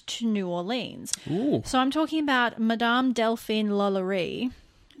pond to New Orleans. Ooh. So I'm talking about Madame Delphine Lalaurie.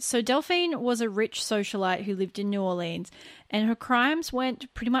 So Delphine was a rich socialite who lived in New Orleans, and her crimes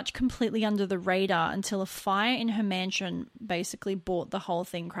went pretty much completely under the radar until a fire in her mansion basically brought the whole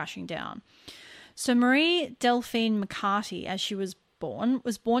thing crashing down. So Marie Delphine McCarty, as she was born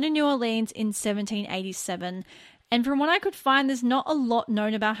in New Orleans in 1787, and from what I could find, there's not a lot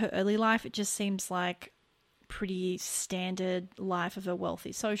known about her early life. It just seems like pretty standard life of a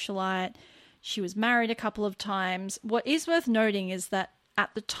wealthy socialite. She was married a couple of times. What is worth noting is that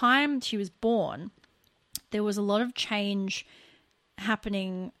at the time she was born, there was a lot of change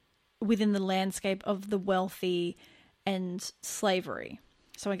happening within the landscape of the wealthy and slavery.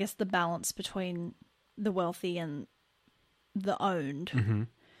 So I guess the balance between the wealthy and the owned. Mm-hmm.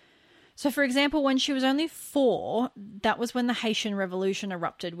 So, for example, when she was only 4, that was when the Haitian Revolution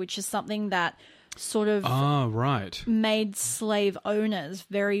erupted, which is something that sort of made slave owners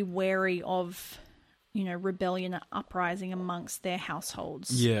very wary of, you know, rebellion and uprising amongst their households.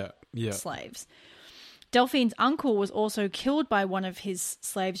 Slaves. Delphine's uncle was also killed by one of his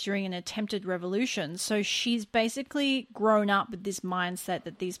slaves during an attempted revolution. So she's basically grown up with this mindset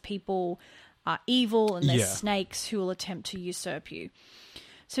that these people are evil and they're snakes who will attempt to usurp you.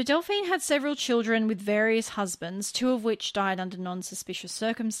 So Delphine had several children with various husbands, 2 of which died under non-suspicious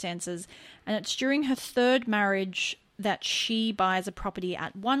circumstances, and it's during her 3rd marriage that she buys a property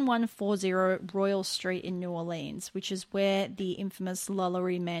at 1140 Royal Street in New Orleans, which is where the infamous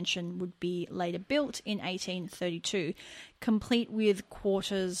Lalaurie Mansion would be later built in 1832, complete with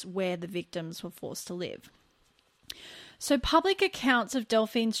quarters where the victims were forced to live. So public accounts of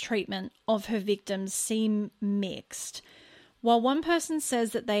Delphine's treatment of her victims seem mixed. While one person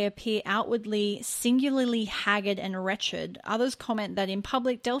says that they appear outwardly singularly haggard and wretched, others comment that in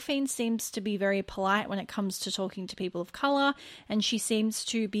public, Delphine seems to be very polite when it comes to talking to people of colour, and she seems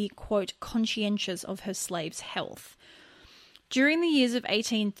to be, quote, conscientious of her slaves' health. During the years of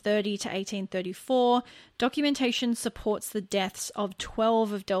 1830 to 1834, documentation supports the deaths of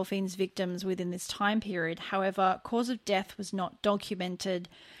 12 of Delphine's victims within this time period. However, cause of death was not documented,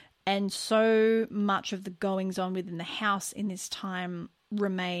 and so much of the goings-on within the house in this time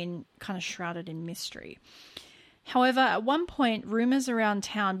remain kind of shrouded in mystery. However, at one point, rumours around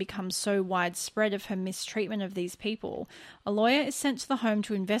town become so widespread of her mistreatment of these people. A lawyer is sent to the home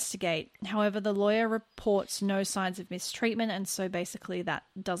to investigate. However, the lawyer reports no signs of mistreatment, and so basically that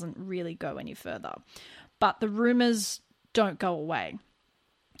doesn't really go any further. But the rumours don't go away.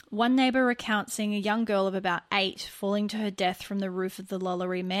 One neighbour recounts seeing a young girl of about 8 falling to her death from the roof of the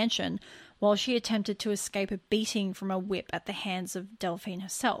Lalaurie mansion while she attempted to escape a beating from a whip at the hands of Delphine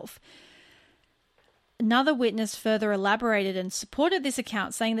herself. Another witness further elaborated and supported this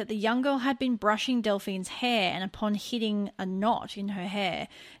account, saying that the young girl had been brushing Delphine's hair, and upon hitting a knot in her hair,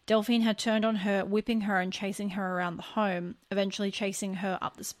 Delphine had turned on her, whipping her and chasing her around the home, eventually chasing her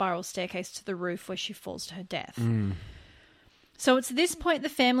up the spiral staircase to the roof where she falls to her death. So it's at this point the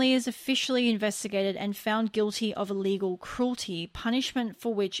family is officially investigated and found guilty of illegal cruelty, punishment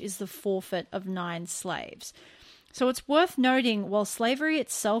for which is the forfeit of 9 slaves. So it's worth noting, while slavery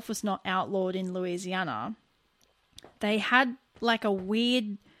itself was not outlawed in Louisiana, they had like a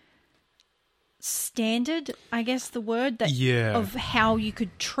weird standard, I guess the word, that of how you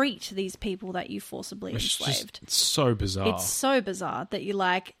could treat these people that you forcibly enslaved. It's so bizarre. It's so bizarre that you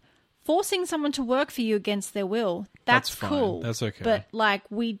like forcing someone to work for you against their will. That's cool. That's okay. But like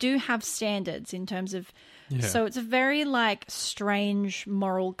we do have standards in terms of so it's a very like strange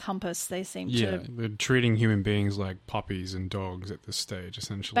moral compass they seem to. Yeah, they're treating human beings like puppies and dogs at this stage,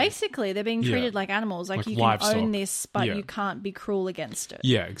 essentially. Basically, they're being treated like animals. Like you livestock. can own this, but you can't be cruel against it.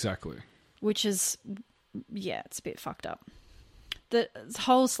 Yeah, exactly. Which is, it's a bit fucked up. The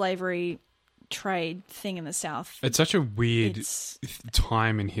whole slavery trade thing in the South. It's such a weird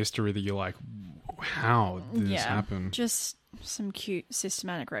time in history that you're like, how did this happen? Just some cute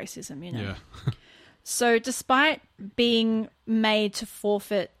systematic racism, you know. Yeah. So despite being made to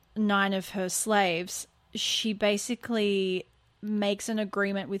forfeit 9 of her slaves, she basically makes an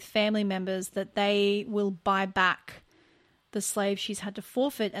agreement with family members that they will buy back the slaves she's had to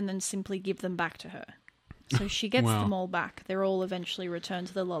forfeit and then simply give them back to her. So she gets Wow. them all back. They're all eventually returned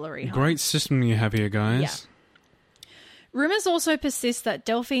to the Lollery home. Great system you have here, guys. Yeah. Rumours also persist that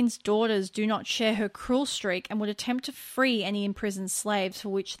Delphine's daughters do not share her cruel streak and would attempt to free any imprisoned slaves, for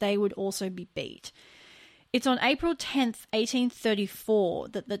which they would also be beat. It's on April 10th, 1834,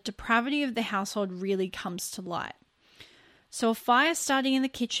 that the depravity of the household really comes to light. So a fire starting in the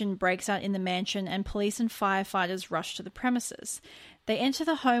kitchen breaks out in the mansion, and police and firefighters rush to the premises. They enter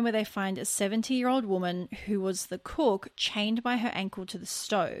the home, where they find a 70-year-old woman who was the cook chained by her ankle to the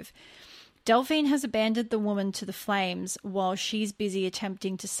stove. Delphine has abandoned the woman to the flames while she's busy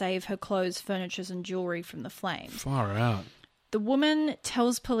attempting to save her clothes, furniture, and jewellery from the flames. Far out. The woman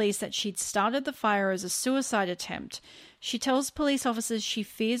tells police that she'd started the fire as a suicide attempt. She tells police officers she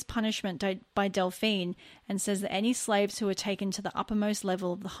fears punishment by Delphine and says that any slaves who are taken to the uppermost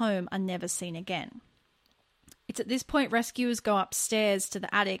level of the home are never seen again. It's at this point rescuers go upstairs to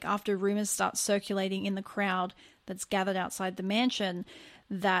the attic after rumours start circulating in the crowd that's gathered outside the mansion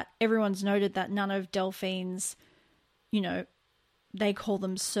that everyone's noted that none of Delphine's, they call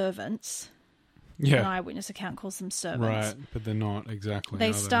them servants. Yeah. An eyewitness account calls them servants. Right, but they're not exactly. They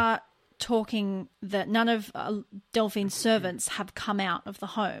are start talking that none of Delphine's servants have come out of the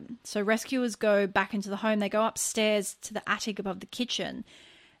home. So rescuers go back into the home. They go upstairs to the attic above the kitchen,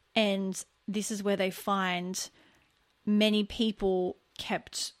 and this is where they find many people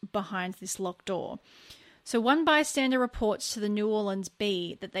kept behind this locked door. So one bystander reports to the New Orleans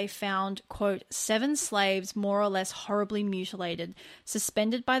Bee that they found, quote, 7 slaves more or less horribly mutilated,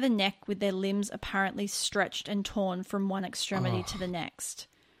 suspended by the neck with their limbs apparently stretched and torn from one extremity to the next.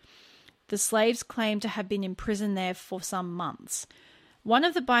 The slaves claim to have been imprisoned there for some months. One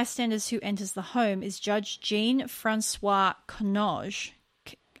of the bystanders who enters the home is Judge Jean-Francois Connauge.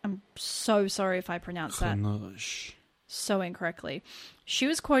 I'm so sorry if I pronounced that so incorrectly. She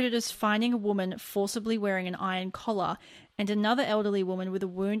was quoted as finding a woman forcibly wearing an iron collar and another elderly woman with a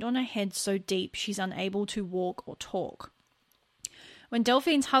wound on her head so deep she's unable to walk or talk. When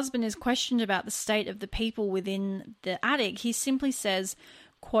Delphine's husband is questioned about the state of the people within the attic, he simply says,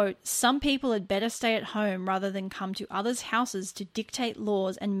 quote, some people had better stay at home rather than come to others' houses to dictate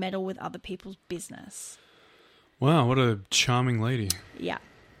laws and meddle with other people's business. Wow, what a charming lady. Yeah.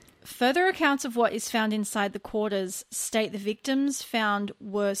 Further accounts of what is found inside the quarters state the victims found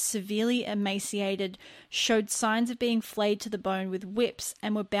were severely emaciated, showed signs of being flayed to the bone with whips,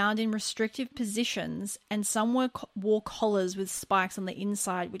 and were bound in restrictive positions, and some wore collars with spikes on the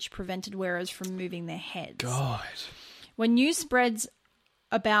inside which prevented wearers from moving their heads. God. When news spreads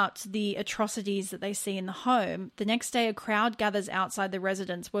about the atrocities that they see in the home, the next day a crowd gathers outside the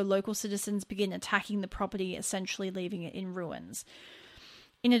residence where local citizens begin attacking the property, essentially leaving it in ruins.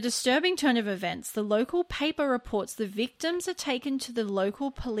 In a disturbing turn of events, the local paper reports the victims are taken to the local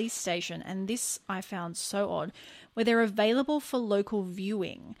police station, and this I found so odd, where they're available for local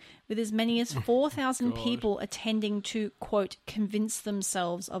viewing, with as many as 4,000 people attending to, quote, convince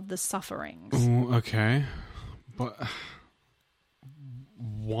themselves of the sufferings. Ooh, okay. But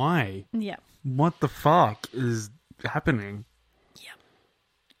why? Yeah. What the fuck is happening?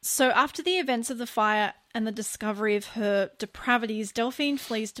 So after the events of the fire and the discovery of her depravities, Delphine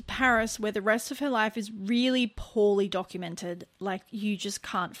flees to Paris, where the rest of her life is really poorly documented. Like, you just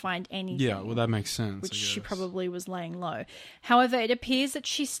can't find anything. Yeah, well, that makes sense. Which she probably was laying low. However, it appears that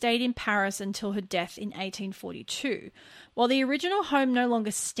she stayed in Paris until her death in 1842. While the original home no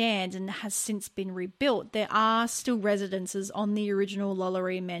longer stands and has since been rebuilt, there are still residences on the original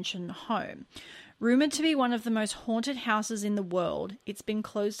Lollery Mansion home. Rumoured to be one of the most haunted houses in the world, it's been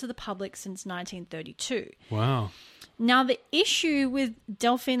closed to the public since 1932. Wow. Now, the issue with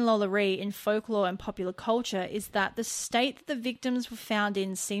Delphine Lollery in folklore and popular culture is that the state that the victims were found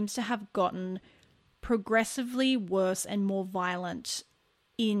in seems to have gotten progressively worse and more violent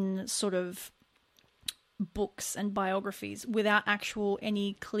in sort of books and biographies without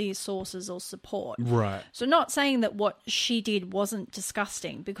any clear sources or support. Right. So not saying that what she did wasn't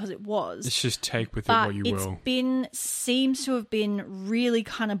disgusting, because it was. It's just take with it what you will. Seems to have been really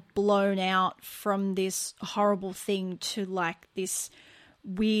kind of blown out from this horrible thing to like this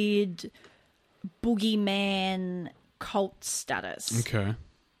weird boogeyman cult status. Okay.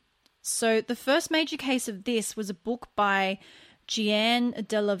 So the first major case of this was a book by Jeanne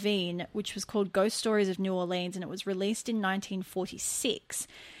Delavigne, which was called Ghost Stories of New Orleans, and it was released in 1946.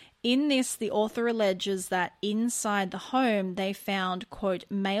 In this, the author alleges that inside the home, they found, quote,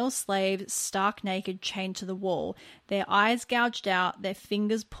 male slaves stark naked chained to the wall, their eyes gouged out, their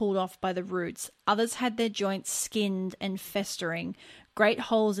fingers pulled off by the roots. Others had their joints skinned and festering, great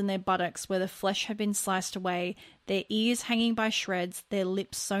holes in their buttocks where the flesh had been sliced away, their ears hanging by shreds, their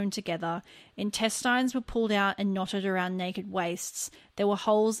lips sewn together. Intestines were pulled out and knotted around naked waists. There were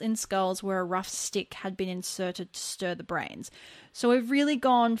holes in skulls where a rough stick had been inserted to stir the brains. So we've really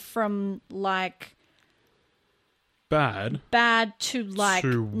gone from, like, bad to, like,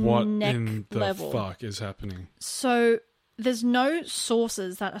 to what neck in the level. fuck is happening. So there's no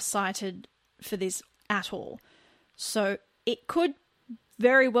sources that are cited for this at all. So it could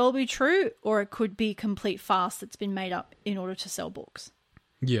very well be true, or it could be complete farce that's been made up in order to sell books.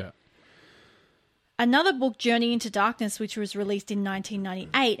 Yeah. Another book, Journey into Darkness, which was released in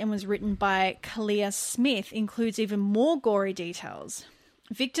 1998 and was written by Kalia Smith, includes even more gory details.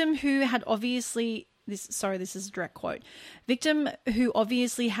 Victim who had obviously... this is a direct quote. Victim who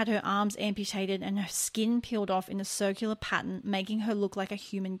obviously had her arms amputated and her skin peeled off in a circular pattern, making her look like a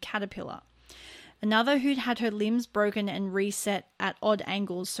human caterpillar. Another who'd had her limbs broken and reset at odd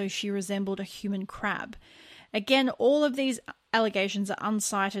angles so she resembled a human crab. Again, all of these allegations are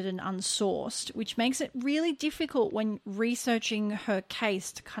uncited and unsourced, which makes it really difficult when researching her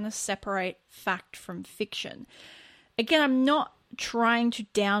case to kind of separate fact from fiction. Again, I'm not trying to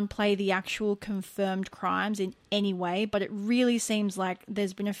downplay the actual confirmed crimes in any way, but it really seems like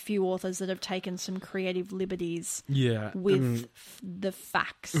there's been a few authors that have taken some creative liberties with the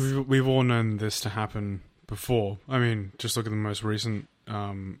facts. We've all known this to happen before. I mean, just look at the most recent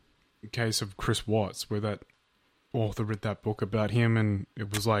case of Chris Watts, where that author read that book about him, and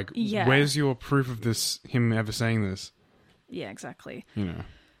it was like, where's your proof of this, him ever saying this? Yeah, exactly. You know.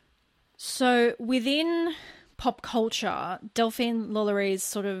 So within pop culture, Delphine Lalaurie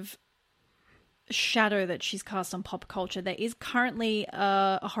sort of shadow that she's cast on pop culture. There is currently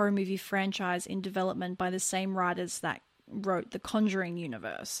a horror movie franchise in development by the same writers that wrote the Conjuring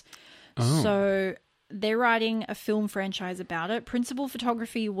universe. Oh. So they're writing a film franchise about it. Principal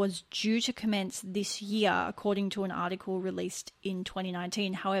photography was due to commence this year, according to an article released in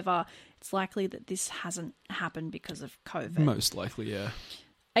 2019. However, it's likely that this hasn't happened because of COVID. Most likely, yeah.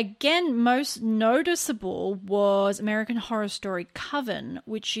 Again, most noticeable was American Horror Story Coven,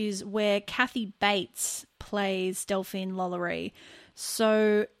 which is where Kathy Bates plays Delphine Lalaurie.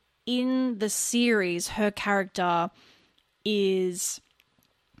 So in the series, her character is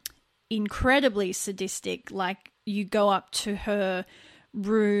incredibly sadistic. Like, you go up to her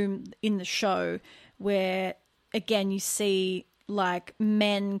room in the show where, again, you see like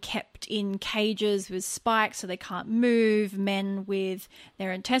men kept in cages with spikes so they can't move, men with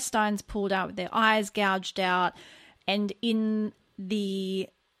their intestines pulled out, with their eyes gouged out. And in the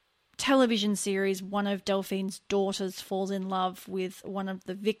television series, one of Delphine's daughters falls in love with one of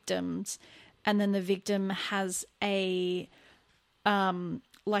the victims, and then the victim has a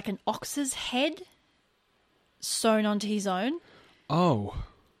like an ox's head sewn onto his own. Oh.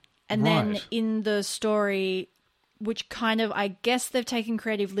 And right. then in the story, which kind of, I guess they've taken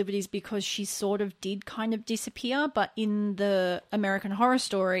creative liberties because she sort of did kind of disappear, but in the American Horror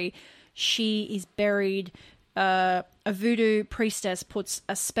Story, she is buried. A voodoo priestess puts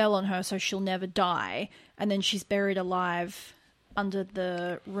a spell on her so she'll never die, and then she's buried alive under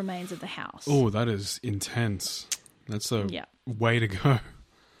the remains of the house. Oh, that is intense. That's a way to go.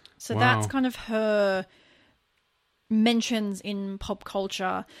 So that's kind of her mentions in pop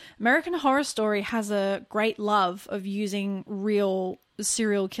culture. American Horror Story has a great love of using real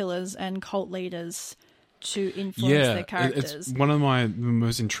serial killers and cult leaders to influence their characters. It's one of the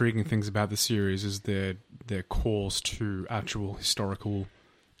most intriguing things about the series is their calls to actual historical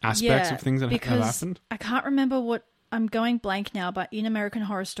aspects of things that have happened. I can't remember what, I'm going blank now, but in American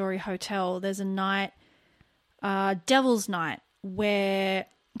Horror Story Hotel, there's a night, Devil's Night, where,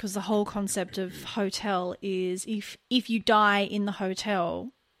 because the whole concept of hotel is if you die in the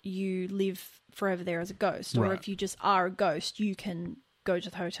hotel, you live forever there as a ghost. Or if you just are a ghost, you can go to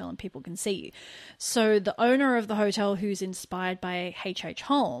the hotel and people can see you. So the owner of the hotel, who's inspired by H.H.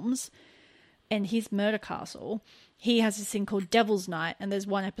 Holmes and his murder castle, he has this thing called Devil's Night, and there's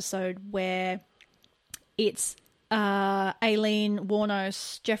one episode where it's Aileen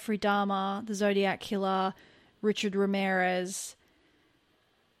Wuornos, Jeffrey Dahmer, the Zodiac Killer, Richard Ramirez,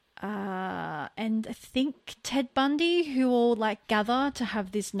 and I think Ted Bundy, who all like gather to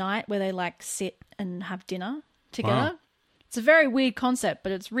have this night where they like sit and have dinner together. Wow. It's a very weird concept,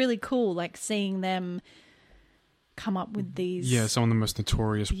 but it's really cool, like seeing them come up with these. Yeah, some of the most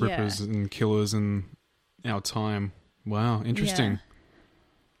notorious rippers and killers in our time. Wow, interesting.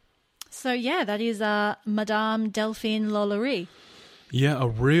 So yeah, that is Madame Delphine Lalaurie. Yeah, a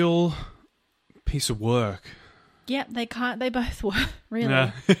real piece of work. Yeah, they both were, really.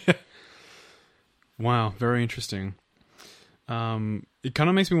 Yeah. Wow, very interesting. It kind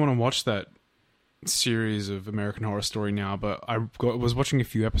of makes me want to watch that series of American Horror Story now, but was watching a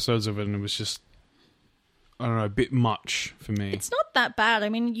few episodes of it and it was just, I don't know, a bit much for me. It's not that bad. I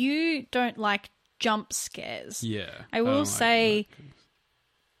mean, you don't like jump scares. Yeah. I will say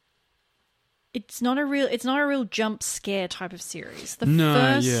it's not a real jump scare type of series.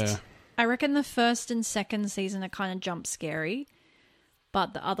 I reckon the first and second season are kind of jump scary,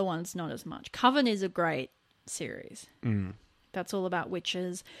 but the other one's not as much. Coven is a great series. That's all about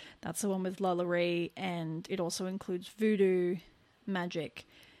witches. That's the one with Lalaurie, and it also includes voodoo magic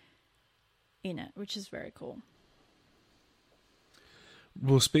in it, which is very cool.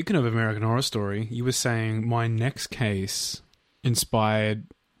 Well, speaking of American Horror Story, you were saying my next case inspired...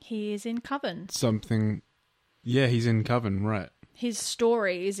 He is in Coven. Something... Yeah, he's in Coven, right. His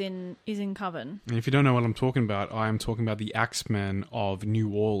story is in Coven. And if you don't know what I'm talking about, I am talking about the Axemen of New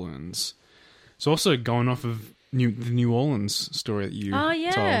Orleans. It's also going off of the New Orleans story that you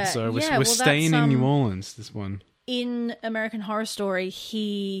told. So we're staying in New Orleans, this one. In American Horror Story,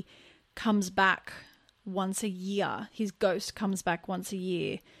 he comes back once a year. His ghost comes back once a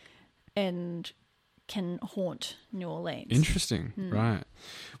year and can haunt New Orleans. Interesting, right.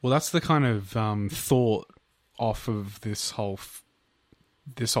 Well, that's the kind of thought off of this whole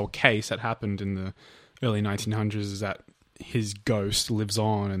case that happened in the early 1900s, is that his ghost lives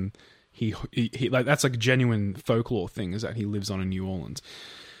on, and he like, that's like a genuine folklore thing, is that he lives on in New Orleans.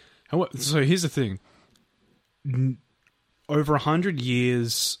 So here's the thing. Over 100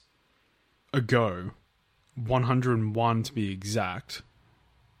 years ago, 101 to be exact,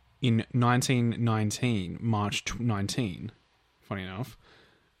 in 1919, March 19, funny enough,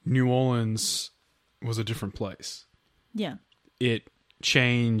 New Orleans was a different place. Yeah. It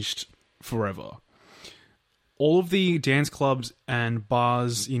changed forever. All of the dance clubs and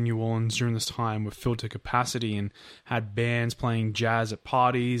bars in New Orleans during this time were filled to capacity and had bands playing jazz at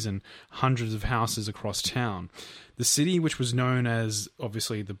parties and hundreds of houses across town. The city, which was known as,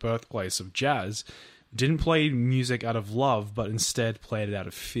 obviously, the birthplace of jazz, didn't play music out of love, but instead played it out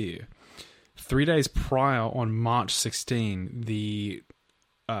of fear. 3 days prior, on March 16,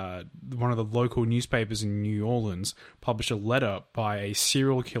 one of the local newspapers in New Orleans published a letter by a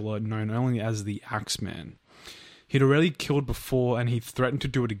serial killer known only as the Axeman. He'd already killed before, and he threatened to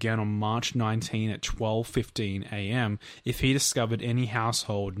do it again on March 19 at 12:15 a.m. if he discovered any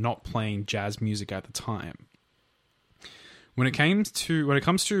household not playing jazz music at the time. When it comes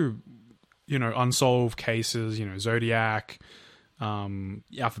to unsolved cases, Zodiac,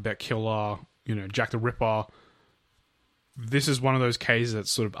 Alphabet Killer, Jack the Ripper, this is one of those cases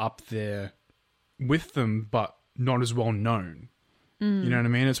that's sort of up there with them, but not as well known. You know what I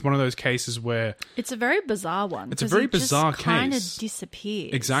mean? It's one of those cases where... It's a very bizarre one. It's a very bizarre case. It kind of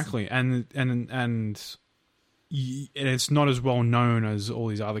disappears. Exactly. And it's not as well known as all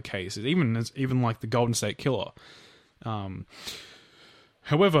these other cases, even like the Golden State Killer.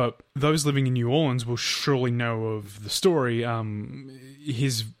 However, those living in New Orleans will surely know of the story.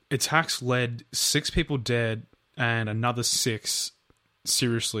 His attacks led 6 people dead and another 6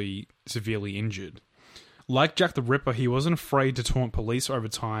 seriously, severely injured. Like Jack the Ripper, he wasn't afraid to taunt police over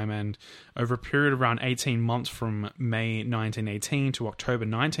time, and over a period of around 18 months from May 1918 to October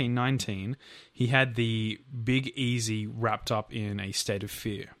 1919, he had the Big Easy wrapped up in a state of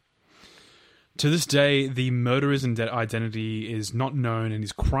fear. To this day, the murderer's identity is not known, and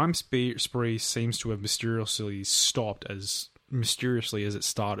his crime spree seems to have mysteriously stopped as mysteriously as it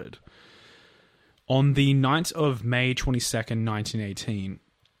started. On the night of May 22nd, 1918,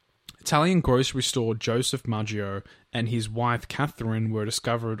 Italian grocery store Joseph Maggio and his wife Catherine were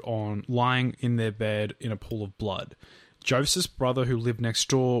discovered lying in their bed in a pool of blood. Joseph's brother, who lived next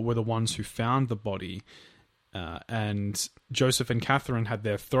door, were the ones who found the body, and Joseph and Catherine had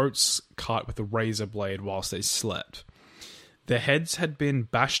their throats cut with a razor blade whilst they slept. Their heads had been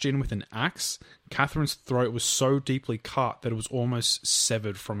bashed in with an axe. Catherine's throat was so deeply cut that it was almost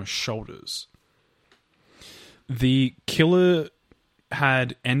severed from her shoulders. The killer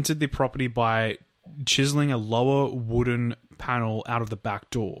had entered the property by chiseling a lower wooden panel out of the back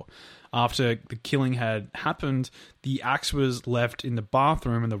door. After the killing had happened, the axe was left in the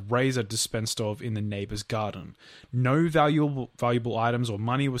bathroom and the razor dispensed of in the neighbor's garden. No valuable items or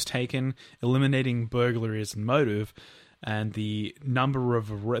money was taken, eliminating burglary as a motive, and there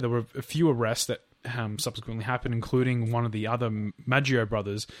were a few arrests that subsequently happened, including one of the other Maggio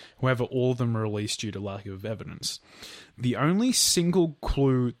brothers. However, all of them were released due to lack of evidence. The only single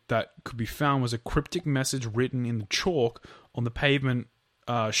clue that could be found was a cryptic message written in the chalk on the pavement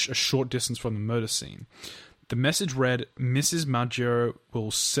a short distance from the murder scene. The message read, "Mrs. Maggio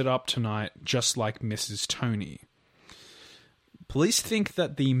will sit up tonight just like Mrs. Tony." Police think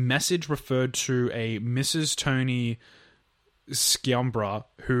that the message referred to a Mrs. Tony Sciambra,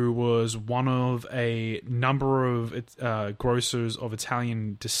 who was one of a number of grocers of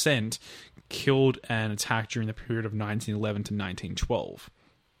Italian descent killed and attacked during the period of 1911 to 1912.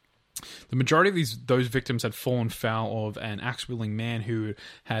 The majority of those victims had fallen foul of an axe-wielding man who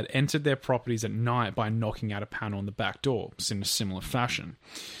had entered their properties at night by knocking out a panel on the back door, in a similar fashion.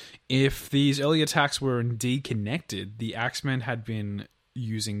 If these early attacks were indeed connected, the Axemen had been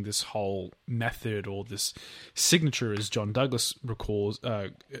using this whole method or this signature, as John Douglas recalls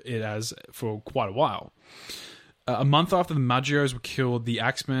it as, for quite a while. A month after the Maggios were killed, the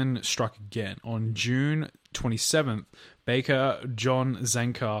Axemen struck again. On June 27th, baker John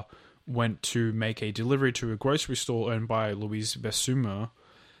Zanca went to make a delivery to a grocery store owned by Louise Bessumer.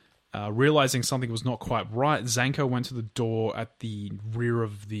 Realizing something was not quite right, Zanca went to the door at the rear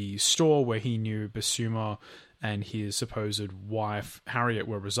of the store where he knew Bessumer and his supposed wife, Harriet,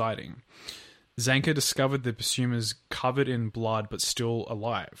 were residing. Zanca discovered the Bessumers covered in blood but still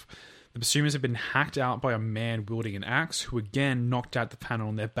alive. The Bessumers had been hacked out by a man wielding an axe, who again knocked out the panel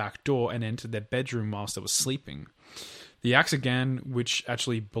on their back door and entered their bedroom whilst they were sleeping. The axe again, which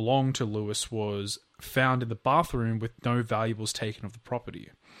actually belonged to Lewis, was found in the bathroom with no valuables taken of the property.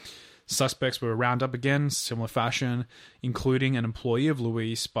 Suspects were rounded up again, similar fashion, including an employee of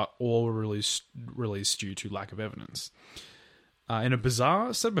Louis, but all were released due to lack of evidence. In a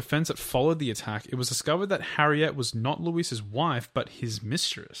bizarre set of events that followed the attack, it was discovered that Harriet was not Louis's wife, but his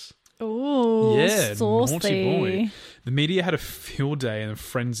mistress. Oh, yeah, saucy. naughty boy. The media had a field day, and a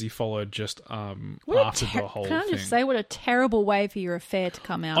frenzy followed just after the whole Can I thing. just say, what a terrible way for your affair to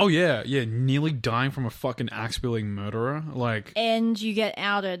come out. Oh yeah, nearly dying from a fucking axe-wielding murderer. Like, And you get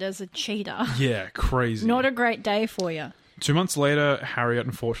outed as a cheater. yeah, crazy. Not a great day for you. 2 months later, Harriet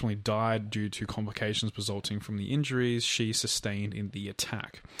unfortunately died due to complications resulting from the injuries she sustained in the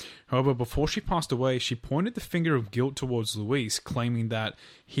attack. However, before she passed away, she pointed the finger of guilt towards Louis, claiming that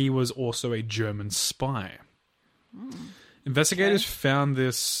he was also a German spy. Investigators found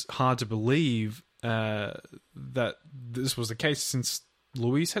this hard to believe that this was the case, since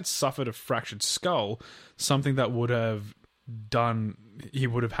Louis had suffered a fractured skull, something that he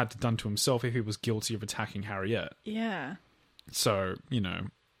would have had to done to himself if he was guilty of attacking Harriet. Yeah. So,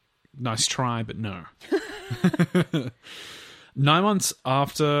 nice try, but no. 9 months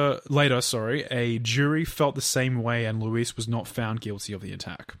later, a jury felt the same way, and Louis was not found guilty of the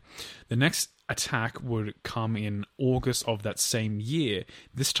attack. The next attack would come in August of that same year.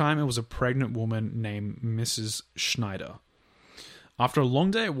 This time it was a pregnant woman named Mrs. Schneider. After a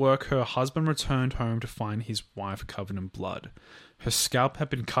long day at work, her husband returned home to find his wife covered in blood. Her scalp had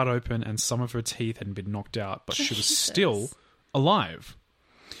been cut open and some of her teeth had been knocked out, but she was still alive.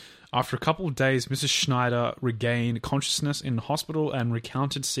 After a couple of days, Mrs. Schneider regained consciousness in the hospital and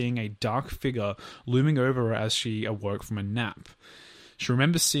recounted seeing a dark figure looming over her as she awoke from a nap. She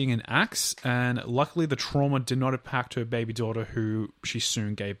remembers seeing an axe, and luckily the trauma did not impact her baby daughter, who she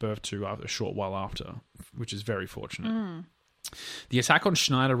soon gave birth to a short while after, which is very fortunate. The attack on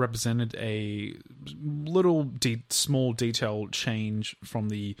Schneider represented a little small detail change from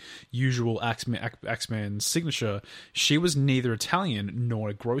the usual Axeman signature. She was neither Italian nor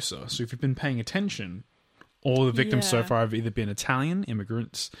a grocer. So if you've been paying attention, all the victims so far have either been Italian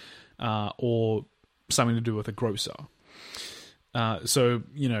immigrants or something to do with a grocer. So,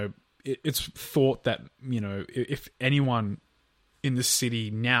 it's thought that, if anyone in the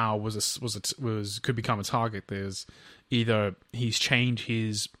city now could become a target, there's either he's changed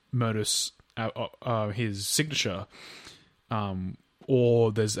his modus, his signature,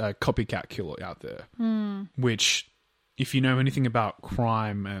 or there's a copycat killer out there. Which, if you know anything about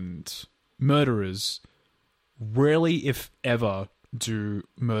crime and murderers, rarely, if ever, do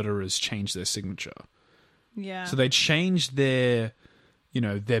murderers change their signature. Yeah. So they change their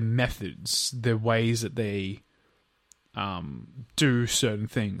methods, their ways that they do certain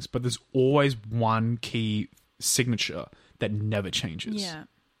things, but there's always one key signature that never changes. Yeah.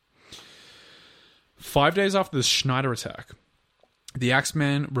 5 days after the Schneider attack, the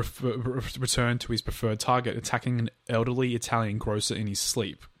Axeman returned to his preferred target, attacking an elderly Italian grocer in his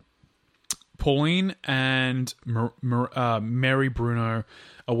sleep. Pauline and Mary Bruno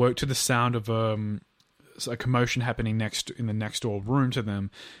awoke to the sound of a commotion happening in the next door room to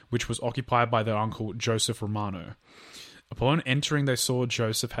them, which was occupied by their uncle Joseph Romano. Upon entering, they saw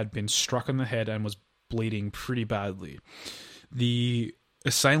Joseph had been struck on the head and was bleeding pretty badly. The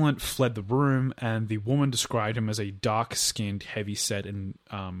assailant fled the room, and the woman described him as a dark-skinned, heavy-set, and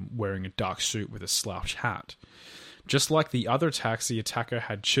wearing a dark suit with a slouch hat. Just like the other attacks, the attacker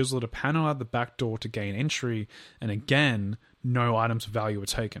had chiseled a panel out the back door to gain entry, and again, no items of value were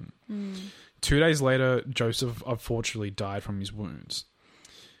taken. 2 days later, Joseph unfortunately died from his wounds.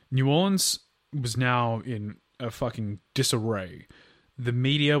 New Orleans was now in a fucking disarray. The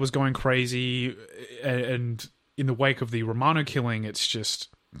media was going crazy, and in the wake of the Romano killing, it's just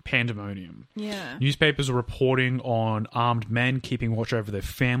pandemonium. Yeah. Newspapers were reporting on armed men keeping watch over their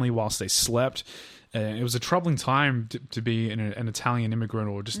family whilst they slept. It was a troubling time to be an Italian immigrant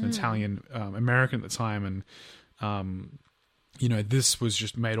or just an Italian American at the time. And, this was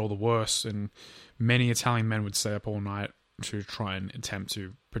just made all the worse. And many Italian men would stay up all night to try and attempt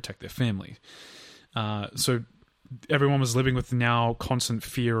to protect their family. So everyone was living with the now constant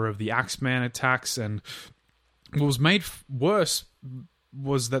fear of the Axeman attacks. And what was made worse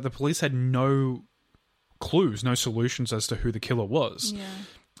was that the police had no clues, no solutions as to who the killer was. Yeah.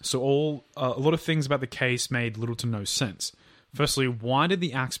 So a lot of things about the case made little to no sense. Firstly, why did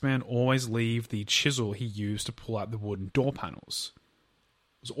the Axeman always leave the chisel he used to pull out the wooden door panels?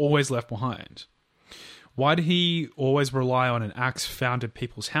 It was always left behind. Why did he always rely on an axe found at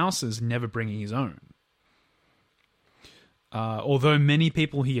people's houses, never bringing his own? Although many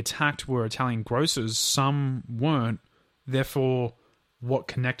people he attacked were Italian grocers, some weren't. Therefore, what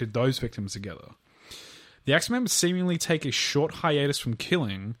connected those victims together? The Axeman would seemingly take a short hiatus from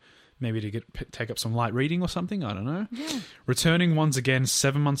killing, maybe to take up some light reading or something, I don't know. Yeah. Returning once again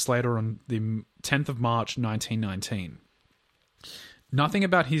 7 months later on the 10th of March, 1919. Nothing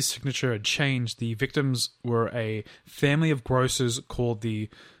about his signature had changed. The victims were a family of grocers called the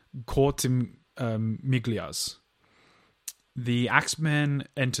Cortimiglias. The Axeman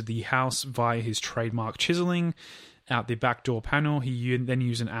entered the house via his trademark chiseling out the back door panel. He then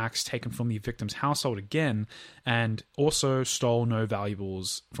used an axe taken from the victim's household again, and also stole no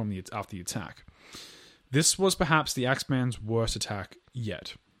valuables from after the attack. This was perhaps the Axeman's worst attack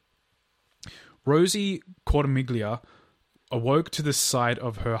yet. Rosie Cortimiglia awoke to the sight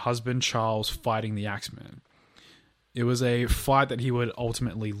of her husband Charles fighting the Axeman. It was a fight that he would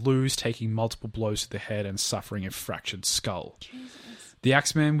ultimately lose, taking multiple blows to the head and suffering a fractured skull. Jesus. The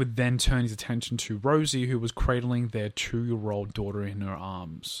Axeman would then turn his attention to Rosie, who was cradling their 2-year-old daughter in her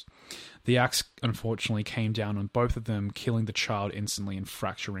arms. The axe unfortunately came down on both of them, killing the child instantly and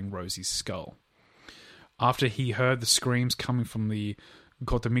fracturing Rosie's skull. After he heard the screams coming from the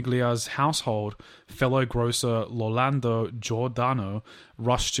Cortimiglia's household, fellow grocer Rolando Giordano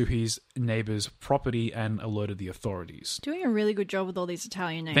rushed to his neighbor's property and alerted the authorities. Doing a really good job with all these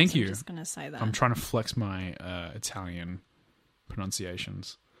Italian names. Thank you. I'm just going to say that. I'm trying to flex my Italian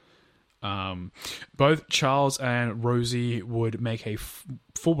pronunciations. Both Charles and Rosie would make a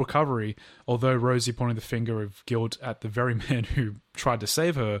full recovery, although Rosie pointed the finger of guilt at the very man who tried to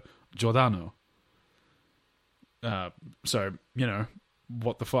save her, Giordano. What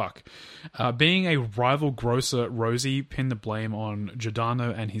the fuck? Being a rival grocer, Rosie pinned the blame on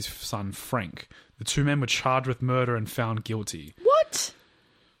Giordano and his son Frank. The two men were charged with murder and found guilty. What?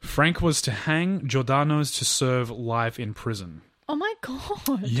 Frank was to hang, Giordano's to serve life in prison. Oh my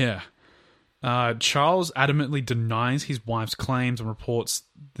god. Yeah. Charles adamantly denies his wife's claims and reports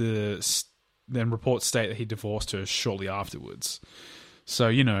state that he divorced her shortly afterwards.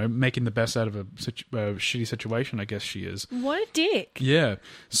 So, making the best out of a shitty situation, I guess she is. What a dick. Yeah.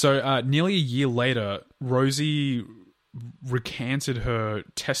 So, nearly a year later, Rosie recanted her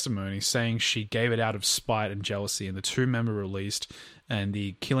testimony, saying she gave it out of spite and jealousy, and the two men were released, and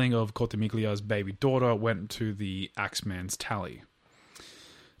the killing of Cortimiglia's baby daughter went to the Axeman's tally.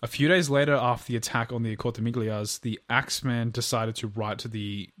 A few days later, after the attack on the Cortimiglias, the Axeman decided to write to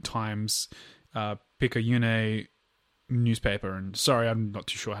the Times Picayune newspaper, and sorry, I'm not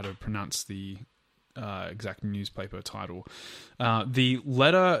too sure how to pronounce the exact newspaper title. The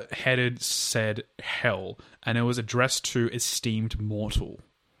letter headed said "Hell," and it was addressed to esteemed mortal.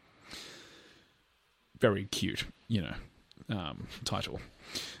 Very cute, title.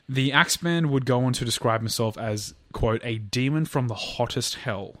 The Axeman would go on to describe himself as, quote, a demon from the hottest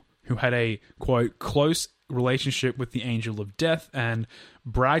hell, who had a, quote, close relationship with the angel of death, and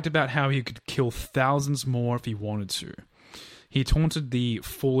bragged about how he could kill thousands more if he wanted to. He taunted the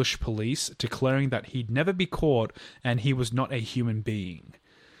foolish police, declaring that he'd never be caught and he was not a human being.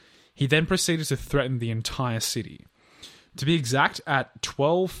 He then proceeded to threaten the entire city. To be exact, at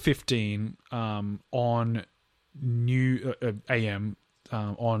 12:15 on AM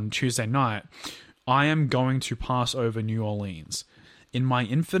on Tuesday night, I am going to pass over New Orleans. In my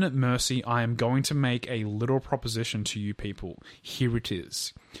infinite mercy, I am going to make a little proposition to you people. Here it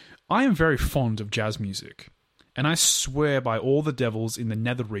is. I am very fond of jazz music, and I swear by all the devils in the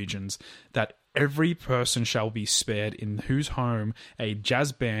nether regions that every person shall be spared in whose home a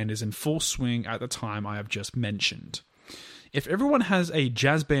jazz band is in full swing at the time I have just mentioned. If everyone has a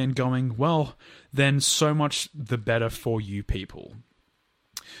jazz band going, well, then so much the better for you people.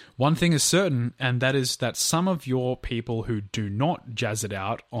 One thing is certain, and that is that some of your people who do not jazz it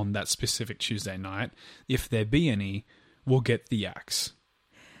out on that specific Tuesday night, if there be any, will get the axe.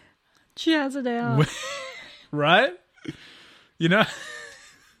 Jazz it out. Right? You know?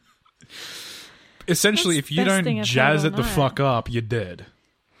 Essentially, That's if you the best thing don't I've jazz heard it the all night. fuck up, you're dead.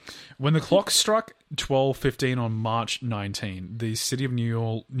 When the clock struck 12:15 on March 19, the city of New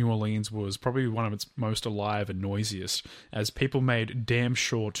Orleans was probably one of its most alive and noisiest, as people made damn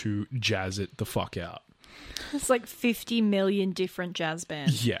sure to jazz it the fuck out. It's like 50 million different jazz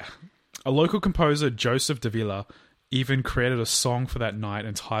bands. Yeah. A local composer, Joseph Davila, even created a song for that night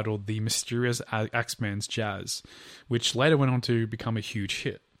entitled The Mysterious Axeman's Jazz, which later went on to become a huge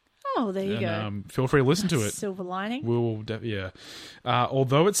hit. Oh, there you go. And feel free to listen to it. Silver lining.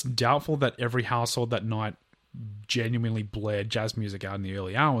 Although it's doubtful that every household that night genuinely blared jazz music out in the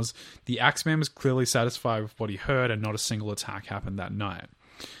early hours, the Axeman was clearly satisfied with what he heard, and not a single attack happened that night.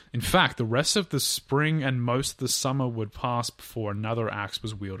 In fact, the rest of the spring and most of the summer would pass before another axe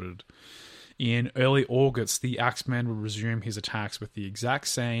was wielded. In early August, the Axeman would resume his attacks with the exact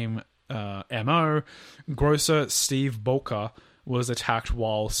same MO. Grocer Steve Bolker was attacked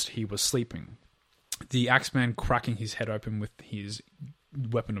whilst he was sleeping, the Axeman cracking his head open with his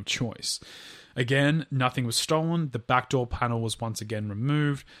weapon of choice. Again, nothing was stolen. The backdoor panel was once again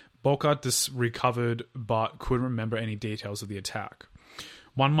removed. Bolker recovered but couldn't remember any details of the attack.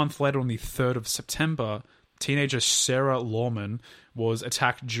 1 month later, on the 3rd of September, teenager Sarah Lawman was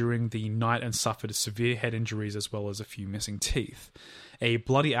attacked during the night and suffered severe head injuries as well as a few missing teeth. A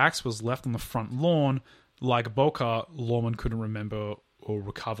bloody axe was left on the front lawn. Like Bolker, Lawman couldn't remember or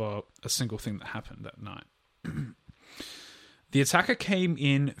recover a single thing that happened that night. The attacker came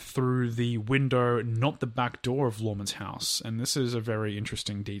in through the window, not the back door of Lawman's house, and this is a very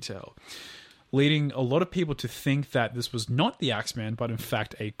interesting detail, leading a lot of people to think that this was not the Axeman, but in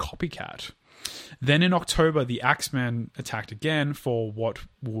fact a copycat. Then in October, the Axeman attacked again for what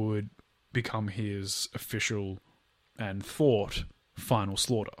would become his official and thought final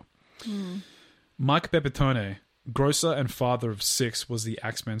slaughter. Mike Bebetone, grocer and father of 6, was the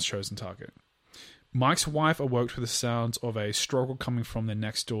Axeman's chosen target. Mike's wife awoke to the sounds of a struggle coming from the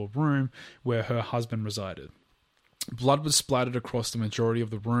next door room where her husband resided. Blood was splattered across the majority of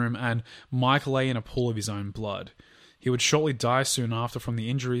the room, and Mike lay in a pool of his own blood. He would shortly die soon after from the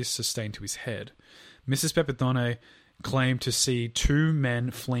injuries sustained to his head. Mrs. Bebetone claimed to see 2 men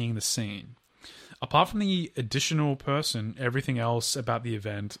fleeing the scene. Apart from the additional person, everything else about the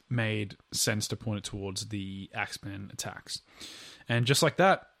event made sense to point it towards the Axeman attacks. And just like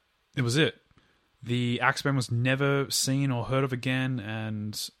that, it was it. The Axeman was never seen or heard of again,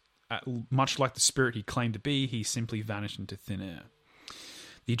 and much like the spirit he claimed to be, he simply vanished into thin air.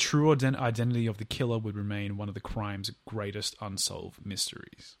 The true identity of the killer would remain one of the crime's greatest unsolved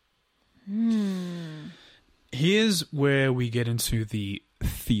mysteries. Here's where we get into the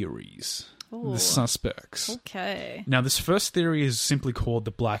theories. Ooh. The suspects. Okay. Now, this first theory is simply called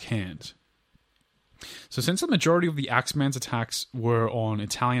the Black Hand. So since the majority of the Axeman's attacks were on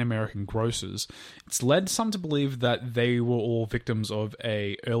Italian-American grocers, it's led some to believe that they were all victims of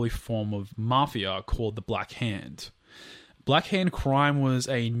an early form of mafia called the Black Hand. Black Hand crime was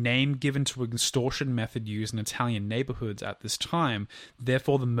a name given to an extortion method used in Italian neighborhoods at this time.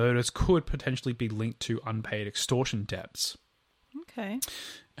 Therefore, the murders could potentially be linked to unpaid extortion debts. Okay.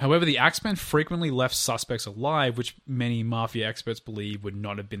 However, the Axeman frequently left suspects alive, which many mafia experts believe would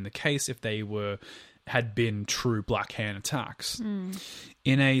not have been the case if they had been true Black Hand attacks.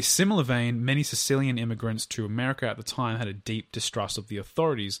 In a similar vein, many Sicilian immigrants to America at the time had a deep distrust of the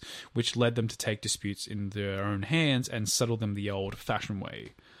authorities, which led them to take disputes in their own hands and settle them the old-fashioned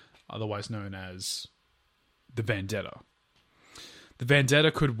way, otherwise known as the vendetta. The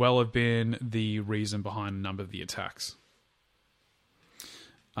vendetta could well have been the reason behind a number of the attacks.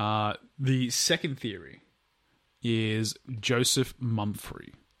 The second theory is Joseph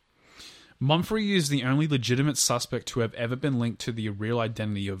Mumphrey. Mumphrey is the only legitimate suspect to have ever been linked to the real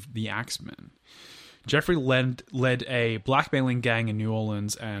identity of the Axeman. Jeffrey led a blackmailing gang in New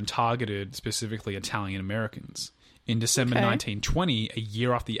Orleans and targeted specifically Italian Americans. In December Okay. 1920, a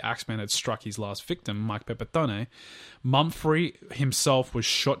year after the Axeman had struck his last victim, Mike Pepitone, Mumphrey himself was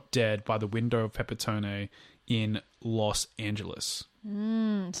shot dead by the window of Pepitone in Los Angeles.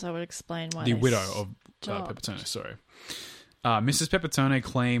 So it would explain why The they widow of stopped. Pepitone, sorry. Mrs. Pepitone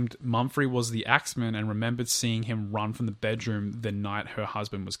claimed Mumphrey was the Axeman and remembered seeing him run from the bedroom the night her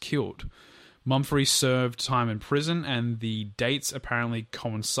husband was killed. Mumphrey served time in prison, and the dates apparently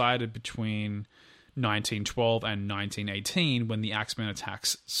coincided between 1912 and 1918 when the Axeman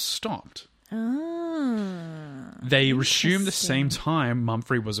attacks stopped. They resumed the same time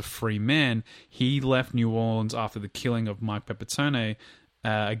Mumphrey was a free man. He left New Orleans after the killing of Mike Pepitone,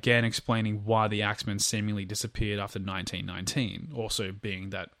 again explaining why the Axeman seemingly disappeared after 1919, also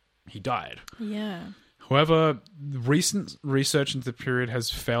being that he died. Yeah. However, recent research into the period has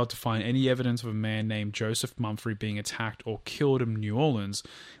failed to find any evidence of a man named Joseph Mumphrey being attacked or killed in New Orleans,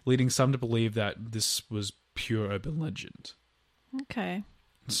 leading some to believe that this was pure urban legend. Okay.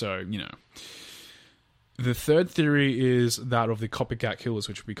 So, The third theory is that of the copycat killers,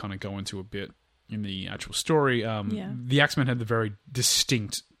 which we kind of go into a bit in the actual story. The Axeman had the very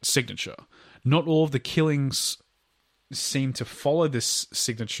distinct signature. Not all of the killings seem to follow this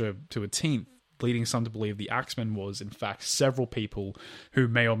signature to a T, leading some to believe the Axeman was, in fact, several people who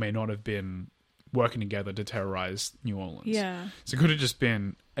may or may not have been working together to terrorize New Orleans. Yeah. So it could have just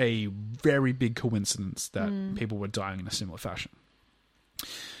been a very big coincidence that people were dying in a similar fashion.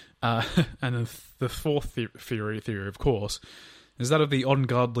 And then the fourth theory, of course, is that of the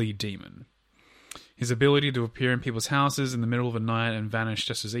ungodly demon. His ability to appear in people's houses in the middle of the night and vanish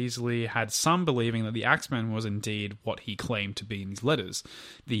just as easily had some believing that the Axeman was indeed what he claimed to be in his letters,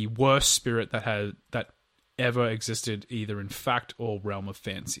 the worst spirit that ever existed, either in fact or realm of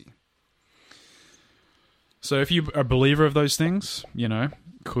fancy. So if you're a believer of those things,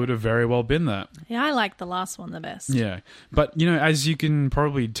 could have very well been that. Yeah, I like the last one the best. Yeah, but as you can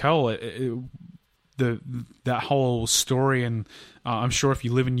probably tell, that whole story, and I'm sure if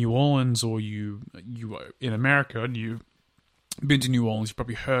you live in New Orleans or you are in America and you've been to New Orleans, you've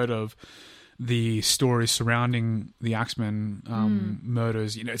probably heard of the stories surrounding the Axeman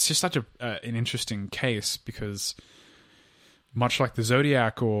murders. It's just such an interesting case because, much like the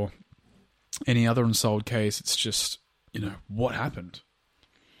Zodiac or any other unsolved case, it's just what happened.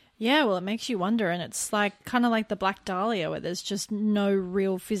 Yeah, well, it makes you wonder, and it's kind of like the Black Dahlia, where there's just no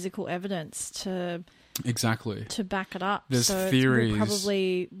real physical evidence to back it up. There's so theories. It will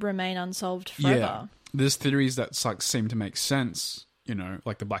probably remain unsolved forever. Yeah, there's theories that seem to make sense.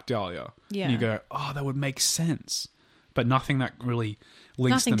 Like the Black Dahlia. Yeah, and you go, oh, that would make sense, but nothing that really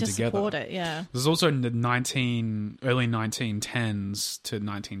links nothing them to together. support it. Yeah, There's also in the early 1910s to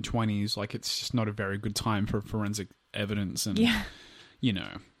 1920s, it's just not a very good time for forensic evidence, and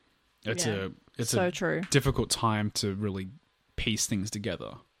it's so a true. difficult time to really piece things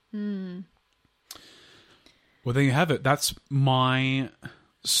together. Well, there you have it. That's my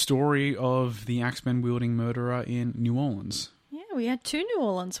story of the Axeman wielding murderer in New Orleans. Yeah, we had 2 New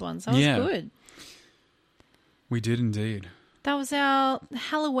Orleans ones. That was good. We did indeed. That was our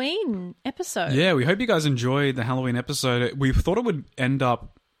Halloween episode. Yeah, we hope you guys enjoyed the Halloween episode. We thought it would end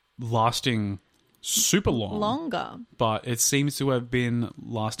up lasting super longer, but it seems to have been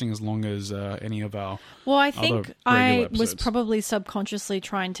lasting as long as any of our well, I think I was episodes. probably subconsciously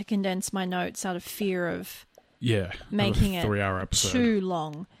trying to condense my notes out of fear of making a 3-hour it episode too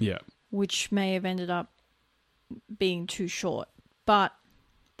long, which may have ended up being too short. But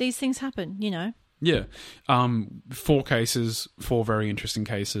these things happen, Yeah. 4 cases, 4 very interesting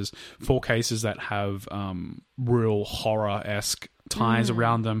cases, 4 cases that have real horror-esque ties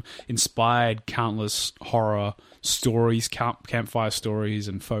around them, inspired countless horror stories, campfire stories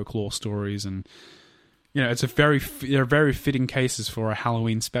and folklore stories, and it's they're very fitting cases for a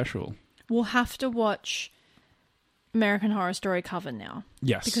Halloween special. We'll have to watch American Horror Story cover now.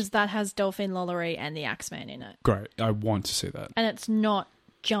 Yes. Because that has Delphine Lollery and the Axeman in it. Great. I want to see that. And it's not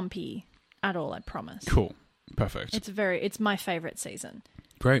jumpy at all, I promise. Cool. Perfect. It's my favourite season.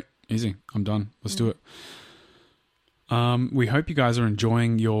 Great. Easy. I'm done. Let's do it. We hope you guys are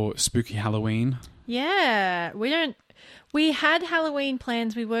enjoying your spooky Halloween. Yeah. We had Halloween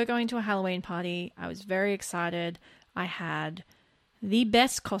plans. We were going to a Halloween party. I was very excited. I had the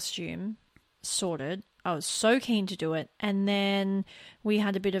best costume sorted. I was so keen to do it. And then we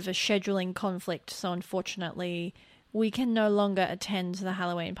had a bit of a scheduling conflict. So unfortunately, we can no longer attend the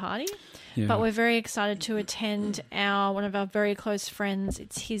Halloween party. Yeah. But we're very excited to attend one of our very close friends.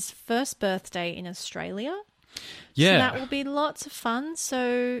 It's his first birthday in Australia. Yeah. So that will be lots of fun.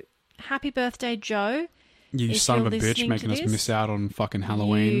 So happy birthday, Joe. You If son of you're a bitch listening making to us this, miss out on fucking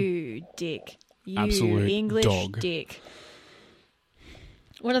Halloween. You dick. You absolute English dog. dick.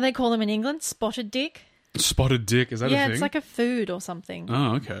 What do they call them in England? Spotted dick? Spotted dick, is that a Yeah, thing? it's like a food or something.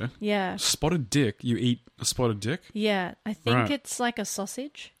 Oh, okay. Yeah. Spotted dick. You eat a spotted dick? Yeah. I think Right. it's like a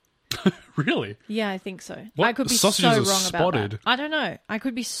sausage. Really? Yeah, I think so. What I could be sausages so are wrong about spotted? that. I don't know. I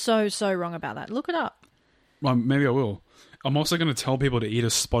could be so wrong about that. Look it up. Well, maybe I will. I'm also going to tell people to eat a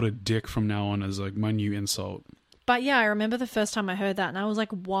spotted dick from now on as like my new insult. But yeah, I remember the first time I heard that and I was like,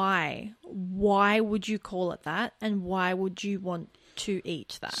 why? Why would you call it that? And why would you want to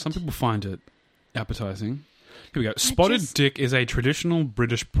eat that? Some people find it appetizing. Here we go. Spotted dick is a traditional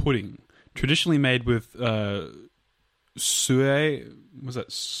British pudding, traditionally made with suet. Was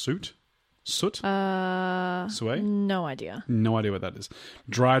that soot? Soot? Suet? No idea. No idea what that is.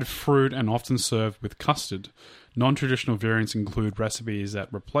 Dried fruit and often served with custard. Non-traditional variants include recipes that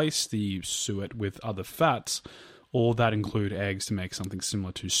replace the suet with other fats, or that include eggs to make something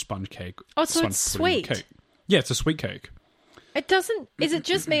similar to sponge cake. Oh, so sponge it's pudding or sweet. Cake. Yeah, it's a sweet cake. It doesn't. Is it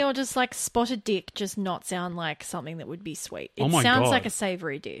just me or does like spotted dick just not sound like something that would be sweet? It Oh my sounds God. like a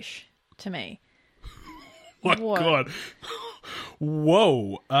savory dish to me. My What? God.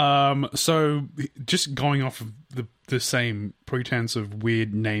 Whoa. So just going off of the same pretense of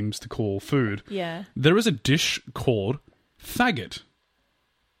weird names to call food, Yeah. there is a dish called faggot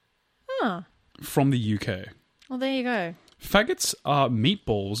Huh. from the UK. Well, there you go. Faggots are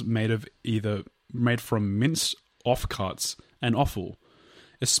meatballs made from minced offcuts and offal,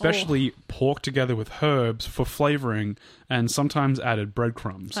 especially pork together with herbs for flavoring and sometimes added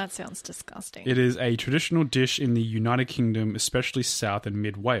breadcrumbs. That sounds disgusting. It is a traditional dish in the United Kingdom, especially South and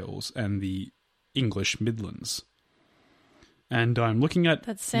Mid Wales and the English Midlands. And I'm looking at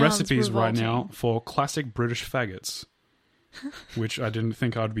That sounds recipes right revolting. now for classic British faggots, which I didn't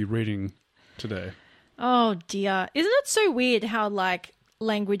think I'd be reading today. Oh dear. Isn't it so weird how like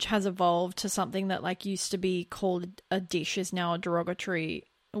language has evolved to something that like used to be called a dish is now a derogatory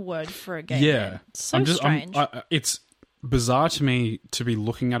word for a gay Yeah. man? So strange. It's bizarre to me to be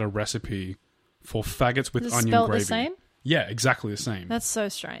looking at a recipe for faggots with Is it onion spelled gravy. the same? Yeah, exactly the same. That's so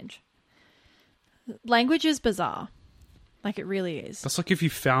strange. Language is bizarre. Like it really is. That's like if you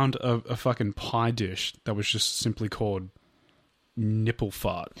found a fucking pie dish that was just simply called nipple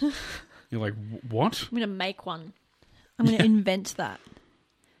fart. You're like, what? I'm going to make one. I'm going to invent that.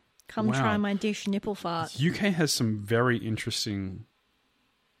 Come Wow. try my dish, nipple fart. UK has some very interesting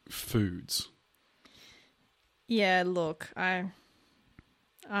foods. Yeah, look, I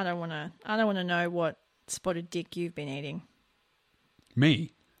don't want to know what spotted dick you've been eating.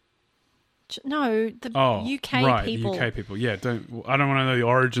 Me? No, the Oh, UK right, people. UK people. Yeah, I don't want to know the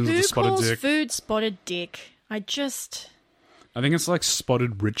origins of Who the spotted calls dick. food spotted dick? I think it's like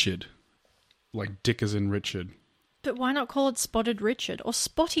spotted Richard. Like Dick as in Richard. But why not call it spotted Richard or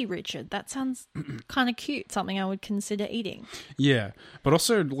spotty Richard? That sounds kind of cute. Something I would consider eating. Yeah, but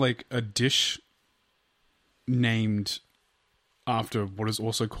also like a dish named after what is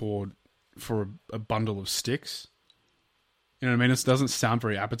also called for a bundle of sticks. You know what I mean? It doesn't sound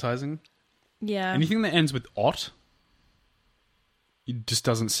very appetizing. Yeah. Anything that ends with "ot," it just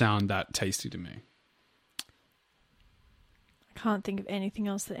doesn't sound that tasty to me. I can't think of anything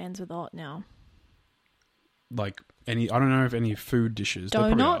else that ends with "ot" now. Like I don't know if any food dishes. There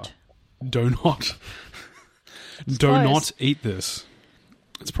probably Donut? are. Donut. Do close. not eat this.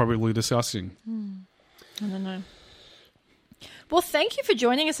 It's probably disgusting. I don't know. Well, thank you for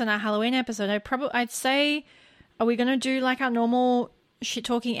joining us on our Halloween episode. I'd say, are we going to do like our normal shit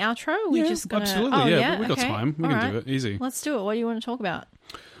talking outro? Or are we just gonna... absolutely. Oh, yeah, we got okay. time. We All can right. do it. Easy. Let's do it. What do you want to talk about?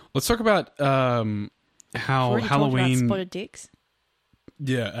 Let's talk about how We've already talked Halloween. about spotted dicks.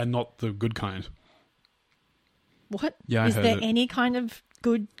 Yeah, and not the good kind. What? Yeah, I Is heard there it. any kind of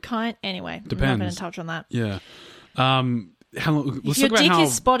good kind? Anyway, we're not going Depends. to touch on that. Yeah. If Let's your talk about dick how.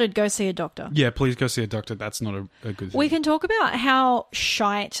 is spotted, go see a doctor. Yeah, please go see a doctor. That's not a good thing. We can talk about how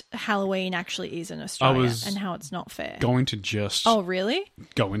shite Halloween actually is in Australia was and how it's not fair. going to just Oh, really?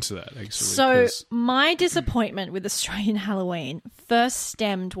 go into that actually. So 'cause- my disappointment with Australian Halloween first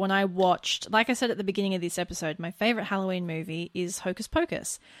stemmed when I watched, like I said at the beginning of this episode, my favourite Halloween movie is Hocus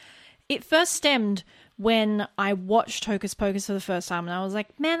Pocus. It first stemmed when I watched Hocus Pocus for the first time and I was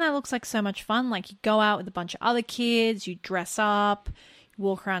like, man, that looks like so much fun. Like you go out with a bunch of other kids, you dress up, you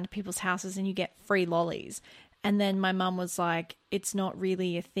walk around to people's houses and you get free lollies. And then my mum was like, it's not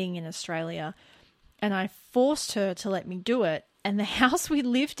really a thing in Australia. And I forced her to let me do it. And the house we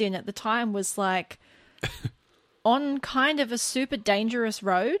lived in at the time was like on kind of a super dangerous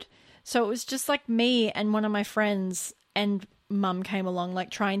road. So it was just like me and one of my friends, and mum came along like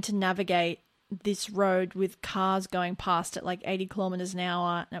trying to navigate this road with cars going past at like 80 kilometers an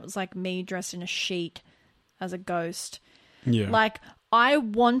hour, and it was like me dressed in a sheet as a ghost. Yeah. Like, I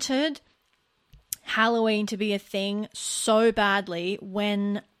wanted Halloween to be a thing so badly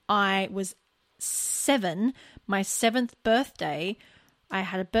when I was 7, my 7th birthday. I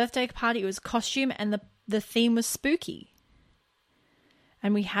had a birthday party. It was costume, and the theme was spooky.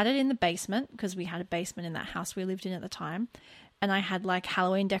 And we had it in the basement because we had a basement in that house we lived in at the time. And I had like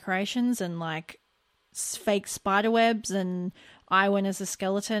Halloween decorations and like fake spider webs, and I went as a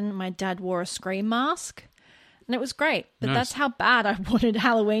skeleton. My dad wore a scream mask. And it was great. But Nice. That's how bad I wanted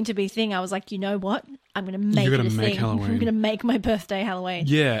Halloween to be a thing. I was like, you know what? I'm going to make You're it gonna a make thing. Halloween. I'm going to make my birthday Halloween.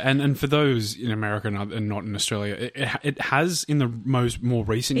 Yeah, and for those in America and not in Australia, it has in the more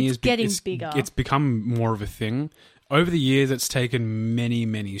recent It's years. getting bigger. It's become more of a thing. Over the years, it's taken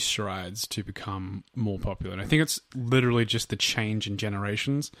many strides to become more popular. And I think it's literally just the change in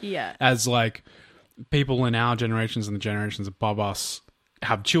generations. Yeah. As like people in our generations and the generations above us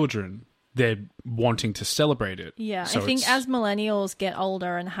have children, they're wanting to celebrate it. Yeah, So I think it's- as millennials get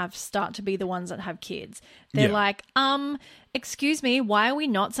older and start to be the ones that have kids, they're Yeah. like, excuse me, why are we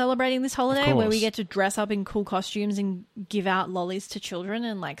not celebrating this holiday where we course. get to dress up in cool costumes and give out lollies to children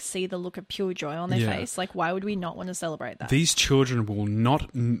and like see the look of pure joy on their Yeah. face? Like, why would we not want to celebrate that? these children will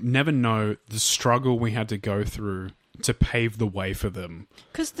never know the struggle we had to go through to pave the way for them.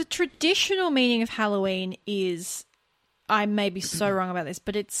 Because the traditional meaning of Halloween is, I may be so wrong about this,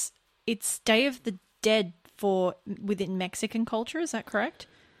 but it's Day of the Dead within Mexican culture. Is that correct?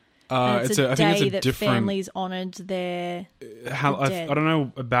 And it's a I think day it's a that different. families honoured their I dead. don't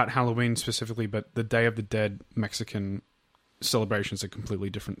know about Halloween specifically, but the Day of the Dead Mexican celebration is a completely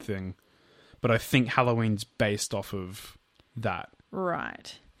different thing. But I think Halloween's based off of that.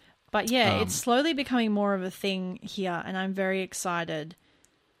 Right. But yeah, it's slowly becoming more of a thing here, and I'm very excited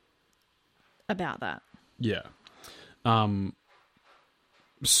about that. Yeah.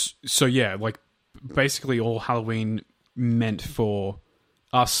 So yeah, like basically all Halloween meant for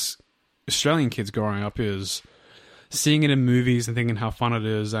us Australian kids growing up is seeing it in movies and thinking how fun it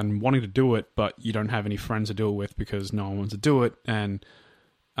is and wanting to do it, but you don't have any friends to do it with because no one wants to do it. And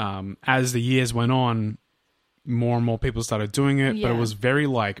as the years went on, more and more people started doing it, but Yeah. it was very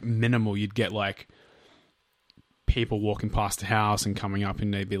like minimal. You'd get like people walking past the house and coming up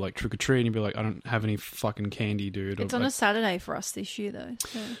and they'd be like trick or treat and you'd be like, I don't have any fucking candy, dude. It's Or, on like, a Saturday for us this year, though.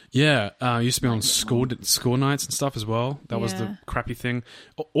 So. yeah, it used to be on school nights and stuff as well. That was Yeah. the crappy thing.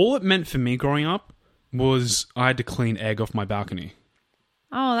 All it meant for me growing up was I had to clean egg off my balcony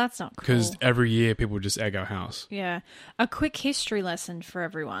Oh, that's not cool. because every year people would just egg our house. Yeah. A quick history lesson for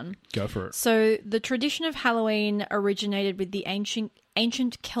everyone. Go for it. So, the tradition of Halloween originated with the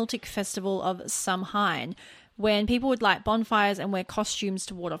ancient Celtic festival of Samhain, when people would light bonfires and wear costumes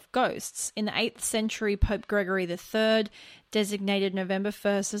to ward off ghosts. In the 8th century, Pope Gregory III designated November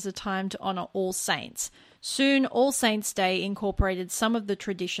 1st as a time to honour All Saints. Soon, All Saints' Day incorporated some of the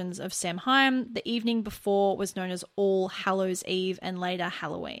traditions of Samhain. The evening before was known as All Hallows' Eve and later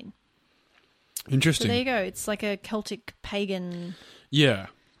Halloween. So Interesting. there you go. It's like a Celtic pagan Yeah.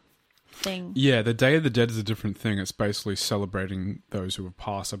 thing. Yeah, the Day of the Dead is a different thing. It's basically celebrating those who have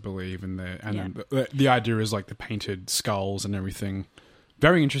passed, I believe, and then the idea is like the painted skulls and everything.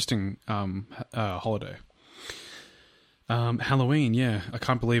 Very interesting holiday. Halloween, yeah, I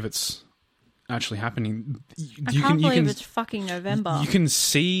can't believe it's actually happening. I can't believe it's fucking November. You can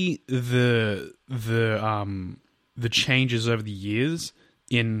see the changes over the years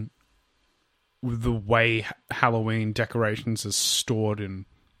in the way Halloween decorations are stored in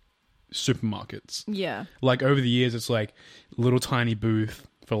supermarkets. Yeah. Like over the years, it's like little tiny booth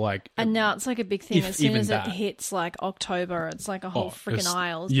for like. And now it's like a big thing. If As soon even as that. it hits like October, it's like a whole freaking it's-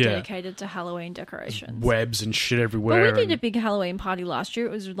 aisle yeah. dedicated to Halloween decorations. Webs and shit everywhere. But we did and- a big Halloween party last year.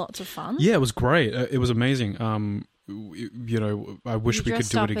 It was lots of fun. Yeah, it was great. It was amazing. I wish You we could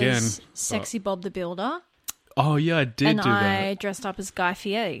dressed do up it again. as Sexy Bob the Builder. Oh yeah, I did And do that. I dressed up as Guy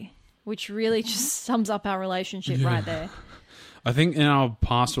Fieri, which really just sums up our relationship right there. I think in our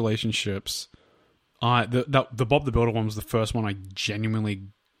past relationships, the Bob the Builder one was the first one I genuinely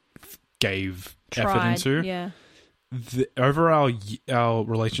gave effort Tried. into. Yeah. Over our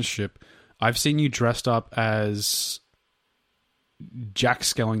relationship, I've seen you dressed up as Jack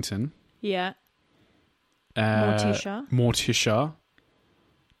Skellington, Yeah. Morticia,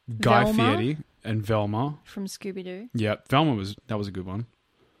 Guy Velma. Fieri, and Velma. From Scooby Doo. Yeah, Velma was a good one.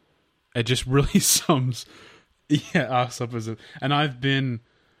 It just really sums us up as and I've been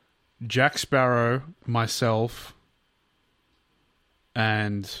Jack Sparrow, myself,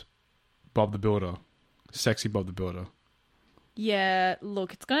 and Bob the Builder. Sexy Bob the Builder. Yeah,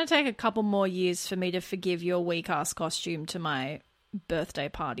 look, it's going to take a couple more years for me to forgive your weak-ass costume to my birthday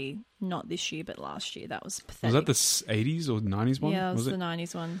party. Not this year, but last year. That was pathetic. Was that the 80s or 90s one? Yeah, it was the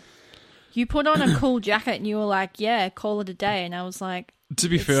 90s one. You put on a cool jacket and you were like, yeah, call it a day. And I was like... To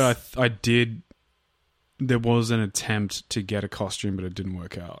be fair, I did... There was an attempt to get a costume, but it didn't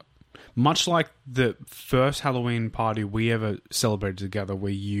work out. Much like the first Halloween party we ever celebrated together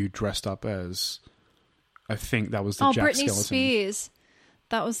where you dressed up as... I think that was the Jack Britney Skeleton. Spears.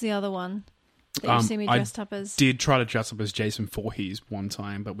 That was the other one. That you see me dressed up as. Did try to dress up as Jason Voorhees one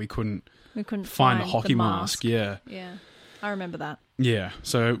time, but we couldn't find the hockey mask. Yeah. Yeah. I remember that. Yeah.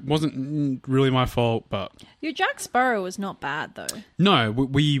 So it wasn't really my fault, but... Your Jack Sparrow was not bad, though. No,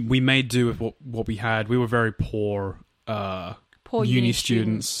 we made do with what we had. We were very poor uni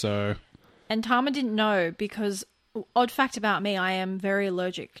students, so... And Tama didn't know because, odd fact about me, I am very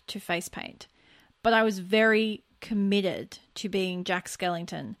allergic to face paint. But I was very committed to being Jack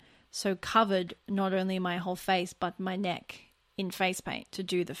Skellington, so covered not only my whole face but my neck in face paint to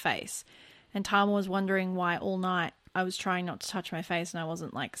do the face. And Tama was wondering why all night I was trying not to touch my face and I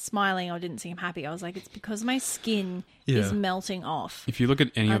wasn't like smiling or didn't seem happy. I was like, it's because my skin is melting off. If you look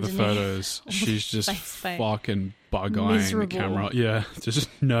at any of the photos, she's just fucking bug-eyeing the camera. Yeah, just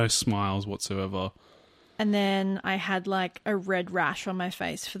no smiles whatsoever. And then I had like a red rash on my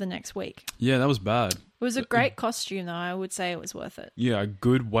face for the next week. Yeah, that was bad. It was a great costume, though. I would say it was worth it. Yeah, a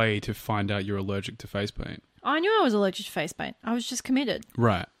good way to find out you're allergic to face paint. I knew I was allergic to face paint. I was just committed.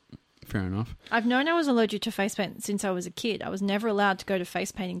 Right. Fair enough. I've known I was allergic to face paint since I was a kid. I was never allowed to go to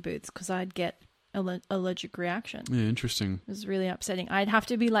face painting booths because I'd get allergic reaction. Yeah, interesting. It was really upsetting. I'd have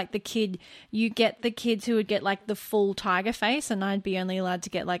to be like the kid. You get the kids who would get like the full tiger face, and I'd be only allowed to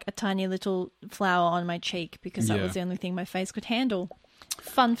get like a tiny little flower on my cheek because that was the only thing my face could handle.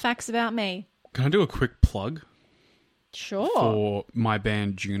 Fun facts about me. Can I do a quick plug? Sure. For my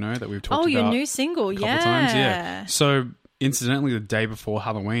band Juno that we've talked about. Oh, your new single, a couple times. Yeah. So, incidentally, the day before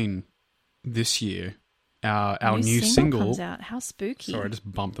Halloween this year, our new single comes out. How spooky. Sorry, I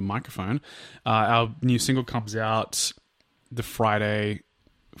just bumped the microphone. Our new single comes out the Friday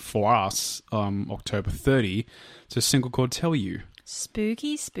for us, October 30. It's a single called Tell You.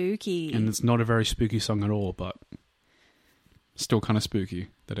 Spooky, spooky. And it's not a very spooky song at all, but still kind of spooky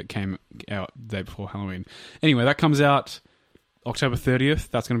that it came out the day before Halloween. Anyway, that comes out October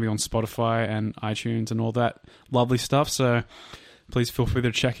 30th. That's going to be on Spotify and iTunes and all that lovely stuff. So... please feel free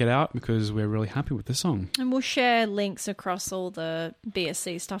to check it out because we're really happy with the song. And we'll share links across all the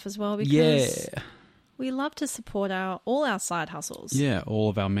BSC stuff as well because we love to support all our side hustles. Yeah, all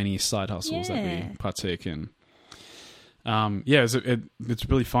of our many side hustles that we partake in. It's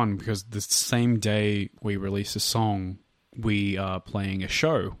really fun because the same day we release a song, we are playing a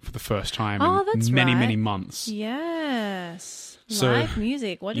show for the first time in many months. Yes. So, live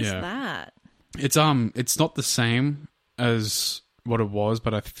music. What is that? It's not the same as what it was,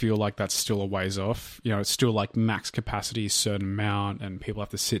 but I feel like that's still a ways off. You know, it's still like max capacity, certain amount, and people have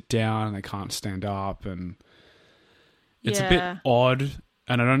to sit down and they can't stand up, and it's a bit odd,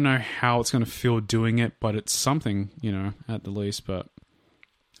 and I don't know how it's going to feel doing it, but it's something, you know, at the least, but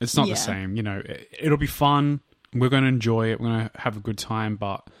it's not the same. You know, it'll be fun. We're going to enjoy it. We're going to have a good time,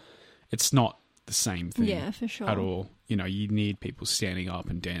 but it's not the same thing. Yeah, for sure. At all. You know, you need people standing up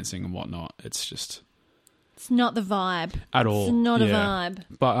and dancing and whatnot. It's just... it's not the vibe. At all. It's not a vibe.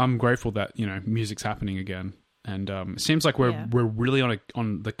 But I'm grateful that, you know, music's happening again. And it seems like we're really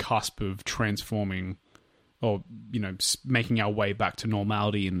on the cusp of transforming or, you know, making our way back to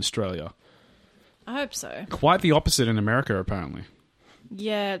normality in Australia. I hope so. Quite the opposite in America, apparently.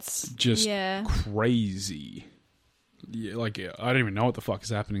 Yeah, it's... just crazy. Yeah, like, I don't even know what the fuck is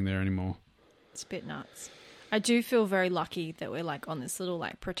happening there anymore. It's a bit nuts. I do feel very lucky that we're like on this little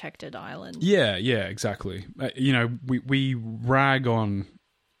like protected island. Yeah, exactly. You know, we rag on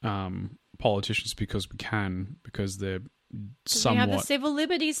politicians because we can, because they're somewhat... we have the civil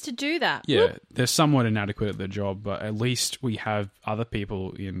liberties to do that. Yeah, whoop. They're somewhat inadequate at their job, but at least we have other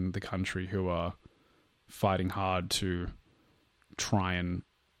people in the country who are fighting hard to try and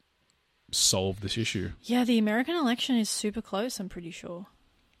solve this issue. Yeah, the American election is super close, I'm pretty sure.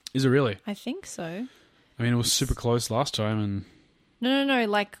 Is it really? I think so. I mean, it was super close last time, and... No,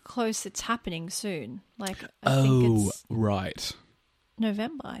 like close, it's happening soon. Like, I think it's... right.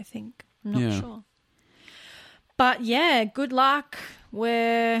 November, I think. I'm not sure. But yeah, good luck.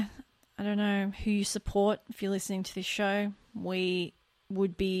 I don't know who you support if you're listening to this show. We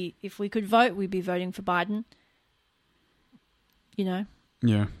would be, if we could vote, we'd be voting for Biden. You know?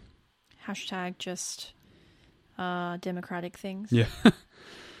 Yeah. Hashtag just democratic things. Yeah.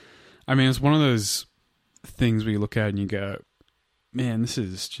 I mean, it's one of those things where you look at it and you go, man, this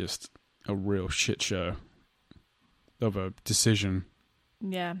is just a real shit show of a decision.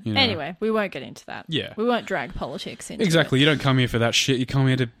 Yeah. You know. Anyway, we won't get into that. Yeah. We won't drag politics into Exactly. it. You don't come here for that shit. You come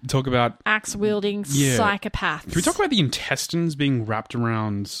here to talk about Axe-wielding Yeah. psychopaths. Can we talk about the intestines being wrapped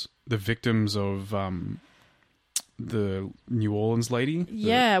around the victims of the New Orleans lady?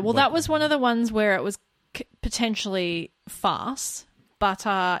 Yeah, well, that was one of the ones where it was potentially farce, but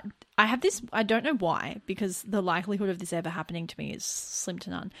I have this, I don't know why, because the likelihood of this ever happening to me is slim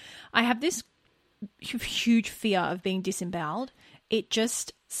to none. I have this huge fear of being disemboweled. It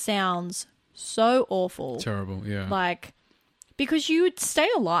just sounds so awful. terrible. Yeah. Like, because you would stay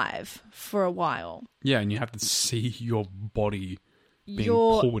alive for a while. Yeah, and you have to see your body being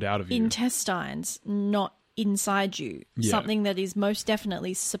Your pulled out of you. intestines not inside you. Yeah. Something that is most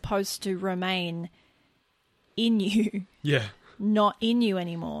definitely supposed to remain in you, yeah. not in you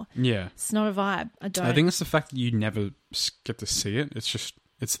anymore. Yeah. It's not a vibe. I don't. I think it's the fact that you never get to see it. It's just,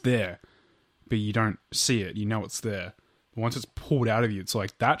 it's there, but you don't see it. You know it's there. But once it's pulled out of you, it's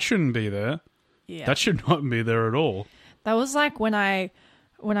like, that shouldn't be there. Yeah. That should not be there at all. That was like when I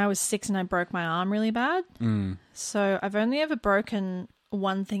was 6 and I broke my arm really bad. So I've only ever broken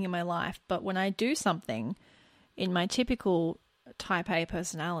one thing in my life, but when I do something in my typical type A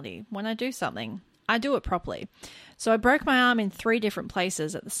personality, when I do something, I do it properly. So I broke my arm in 3 different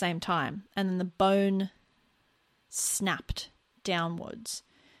places at the same time, and then the bone snapped downwards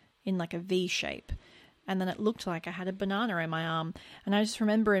in like a V shape. And then it looked like I had a banana in my arm. And I just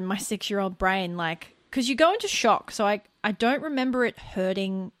remember in my 6-year-old brain, like, because you go into shock. So I don't remember it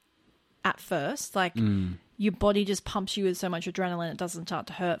hurting at first. Like, your body just pumps you with so much adrenaline, it doesn't start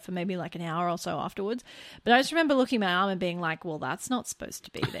to hurt for maybe like an hour or so afterwards. But I just remember looking at my arm and being like, well, that's not supposed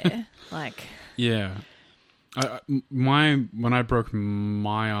to be there. Like, Yeah. When I broke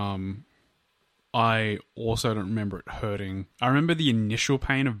my arm, I also don't remember it hurting. I remember the initial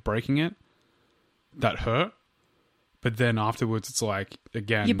pain of breaking it. That hurt. But then afterwards, it's like,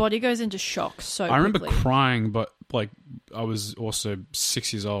 again... your body goes into shock so quickly. I remember crying, but like I was also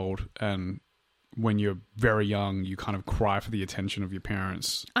 6 years old, and when you're very young, you kind of cry for the attention of your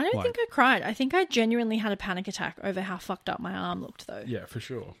parents. I don't Like, think I cried. I think I genuinely had a panic attack over how fucked up my arm looked, though. Yeah, for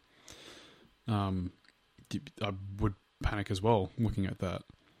sure. I would panic as well looking at that.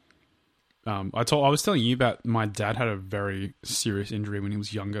 I was telling you about my dad had a very serious injury when he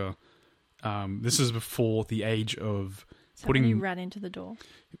was younger. This is before the age of So when putting. you ran into the door.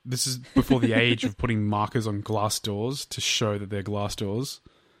 This is before the age of putting markers on glass doors to show that they're glass doors.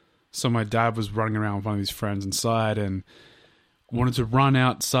 So my dad was running around with one of his friends inside and wanted to run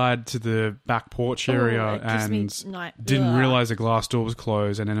outside to the back porch area it gives and me didn't Ugh. realize the glass door was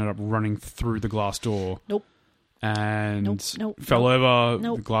closed and ended up running through the glass door. Nope. And Nope. fell over.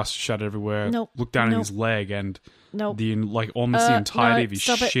 Nope. The glass shattered everywhere. Nope. Looked down at Nope. his leg and Nope. the almost the entirety no, of his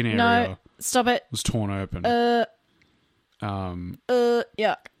stop it. shin No. area Stop it. was torn open. Yuck.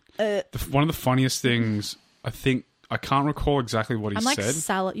 One of the funniest things, I can't recall exactly what he I'm like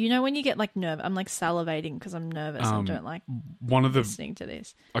said. you know when you get like nerve, I'm like salivating because I'm nervous. I don't like One of the listening to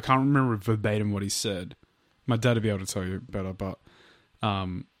this. I can't remember verbatim what he said. My dad would be able to tell you better, but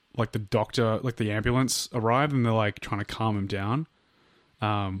like the doctor, like the ambulance arrived and they're like trying to calm him down.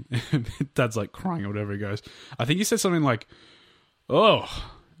 Dad's like crying or whatever. He goes, I think he said something like, "Oh,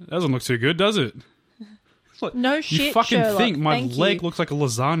 that doesn't look too good, does it?" It's like, No you shit, fucking Sherlock. think my Thank leg you. looks like a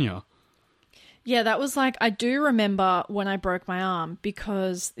lasagna? Yeah, that was like, I do remember when I broke my arm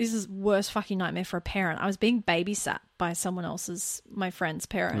because this is worst fucking nightmare for a parent. I was being babysat by my friend's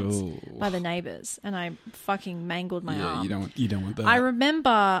parents, Ooh. by the neighbors, and I fucking mangled my arm. you don't want that. I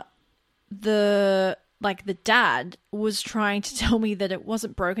remember the dad was trying to tell me that it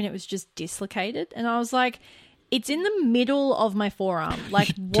wasn't broken, it was just dislocated. And I was like, it's in the middle of my forearm.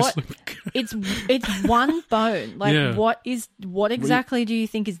 Like, what? It's one bone. Like, Yeah. what exactly do you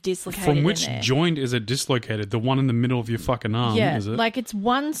think is dislocated From in which there? joint is it dislocated? The one in the middle of your fucking arm, Yeah, is it? like it's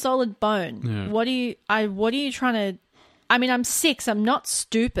one solid bone. Yeah. What are you trying to? I mean, I'm 6. I'm not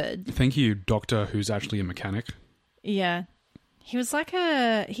stupid. Thank you, doctor, who's actually a mechanic. Yeah, he was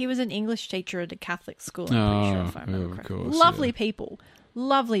an English teacher at a Catholic school. I'm pretty sure, if I remember of correctly. course,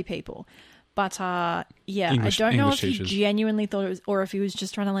 Lovely people. But yeah, English- I don't know English if he teachers. genuinely thought it was, or if he was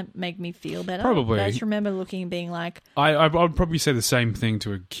just trying to like make me feel better. Probably. But I just remember looking and being like, I'd probably say the same thing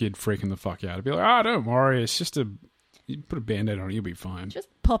to a kid freaking the fuck out. I'd be like, don't worry, it's just you put a band-aid on it, you'll be fine. just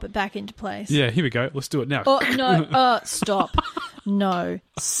pop it back into place. Yeah, here we go. Let's do it now. Oh no! Stop! No,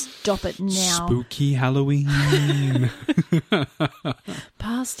 stop it now. Spooky Halloween.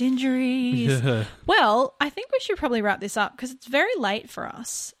 Past injuries. Yeah. Well, I think we should probably wrap this up because it's very late for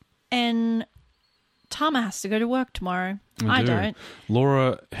us. And Tama has to go to work tomorrow. I do. don't.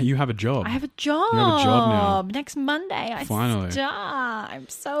 Laura, you have a job. I have a job. You have a job now. Next Monday, I Finally. start. I'm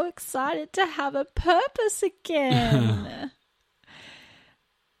so excited to have a purpose again.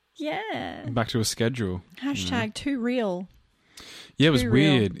 Yeah. Back to a schedule. Hashtag too real. Yeah, it was Too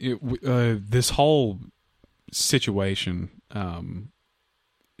real. weird. This whole situation,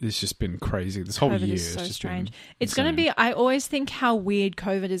 it's just been crazy. This whole COVID year is so it's just strange. been It's going to insane. be, I always think how weird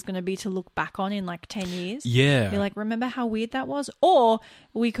COVID is going to be to look back on in like 10 years. Yeah. Be like, remember how weird that was? Or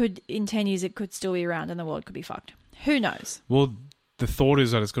we could, in 10 years, it could still be around and the world could be fucked. Who knows? Well, the thought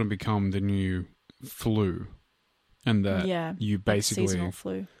is that it's going to become the new flu, and that you like basically seasonal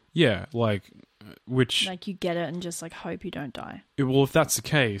flu. like which Like you get it and just like hope you don't die. well, if that's the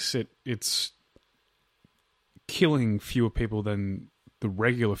case, it's killing fewer people than the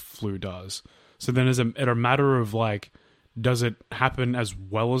regular flu does. So then, is it a matter of like, does it happen as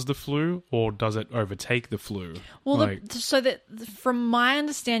well as the flu, or does it overtake the flu? Well, like, from my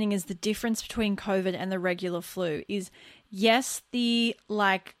understanding, is the difference between COVID and the regular flu is yes, the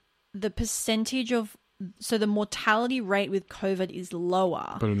percentage of the mortality rate with COVID is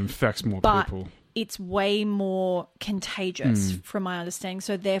lower, but it infects more but people. it's way more contagious from my understanding.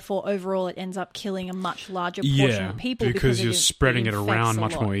 So therefore, overall, it ends up killing a much larger portion of people because you're spreading it around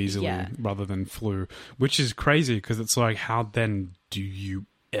much more easily Yeah. rather than flu, which is crazy because it's like, how then do you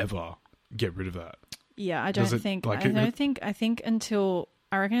ever get rid of that? Yeah, I Does don't it, think. like, I think until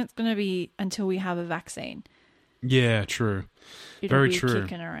I reckon it's going to be until we have a vaccine. Yeah, true. It'll Very be true.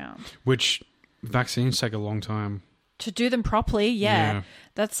 kicking around. Which vaccines take a long time. To do them properly, yeah. Yeah.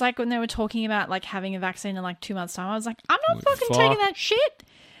 That's like when they were talking about like having a vaccine in like 2 months' time. I was like, I'm not Like, fucking fuck. taking that shit.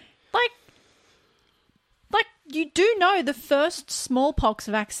 Like you do know the first smallpox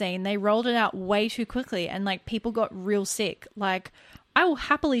vaccine, they rolled it out way too quickly and like people got real sick. Like I will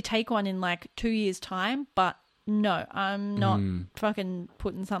happily take one in like 2 years' time, but no, I'm not fucking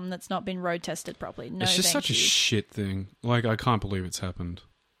putting something that's not been road tested properly. No, It's just thank such a you. shit thing. Like, I can't believe it's happened.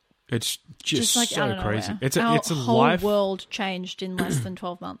 It's just like so out of crazy. nowhere. It's a whole life. world changed in less than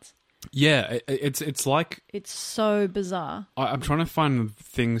 12 months. Yeah, it's like It's so bizarre. I'm trying to find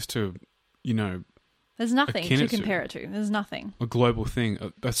things to, There's nothing Akin to it to. compare it to. There's nothing. a global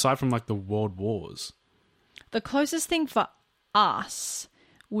thing aside from like the world wars. The closest thing for us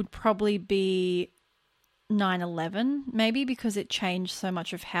would probably be 9/11, maybe because it changed so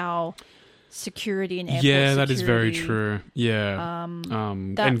much of how security and airport Yeah, that is very security- true. Yeah.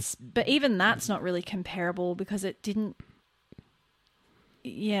 But even that's not really comparable because it didn't.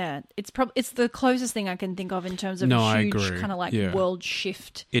 Yeah, it's the closest thing I can think of in terms of No, a I huge agree. kind of like Yeah. world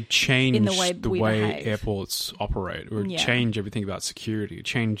shift. it changed in the way the we way behave. airports operate, or it Yeah. changed everything about security. It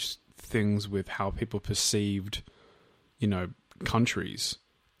changed things with how people perceived, countries.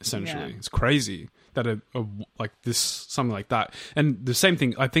 Essentially, Yeah. it's crazy that like this, something like that, and the same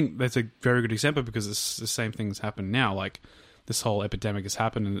thing. I think that's a very good example because it's the same things happen now. Like this whole epidemic has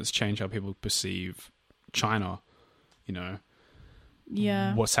happened, and it's changed how people perceive China.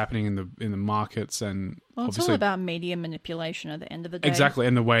 Yeah. What's happening in the markets, and Well, it's obviously all about media manipulation at the end of the day. exactly,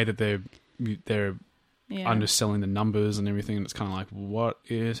 and the way that they're Yeah. underselling the numbers and everything, and it's kind of like, what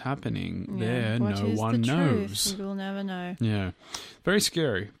is happening there? What No is one the knows. truth? We will never know. Yeah, very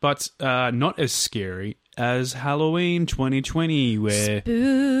scary, but not as scary as Halloween 2020, where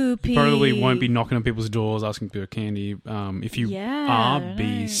Spoopy. you probably won't be knocking on people's doors asking for candy. If you I are, don't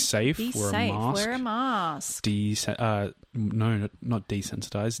be know. safe. Be Wear safe. a mask. Wear a mask. No, not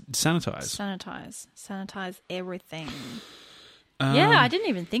desensitize. Sanitize. Sanitize everything. Yeah, I didn't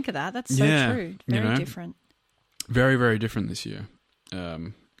even think of that. That's so yeah, true. Very different. Very, very different this year.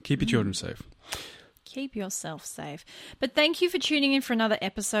 Keep your children safe. Keep yourself safe. But thank you for tuning in for another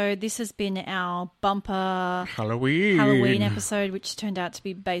episode. This has been our bumper Halloween episode, which turned out to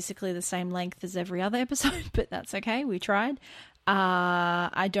be basically the same length as every other episode, but that's okay. We tried.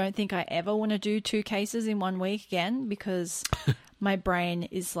 I don't think I ever want to do 2 cases in 1 week again because my brain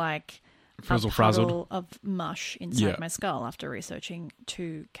is like Frizzle a frazzled. puddle of mush inside Yeah. my skull after researching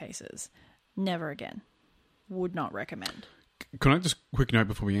 2 cases. Never again. Would not recommend. Can I just quick note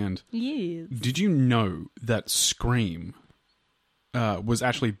before we end? Yes. Did you know that Scream was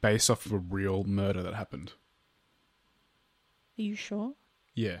actually based off of a real murder that happened? Are you sure?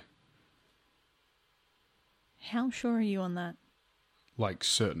 Yeah, How sure are you on that? like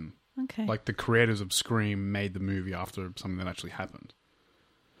certain. Okay. Like the creators of Scream made the movie after something that actually happened.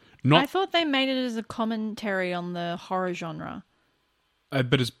 I Not, thought they made it as a commentary on the horror genre.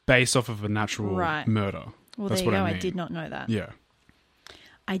 but it's based off of a natural Right. murder. Well, That's there you what go. I I mean. did not know that. Yeah,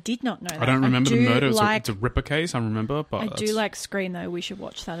 I did not know that. I don't remember the do murder. Like, It's a Ripper case. I remember, but I do like Scream, though. We should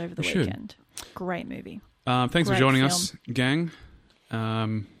watch that over the We should. weekend. Great movie. Thanks for Great joining film. us, gang.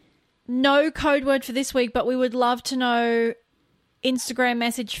 No code word for this week, but we would love to know. Instagram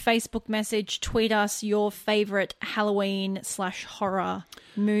message, Facebook message, tweet us your favorite Halloween/horror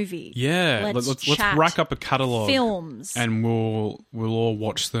movie. Yeah, let's chat rack up a catalogue films, and we'll all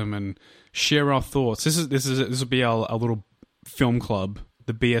watch them and share our thoughts. This will be our little film club,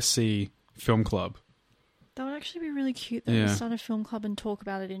 the BSC film club. that would actually be really cute. That we start a film club and talk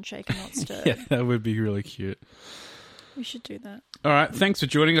about it in Shaken Not Stirred. Yeah, that would be really cute. We should do that. All right, thanks for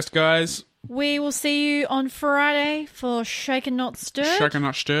joining us, guys. We will see you on Friday for Shaken Not Stirred. Shaken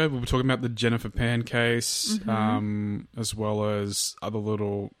Not Stirred. We'll be talking about the Jennifer Pan case, Mm-hmm. as well as other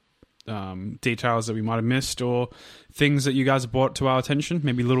little details that we might have missed or things that you guys have brought to our attention,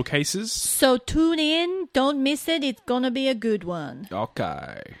 maybe little cases. So tune in. Don't miss it. It's going to be a good one.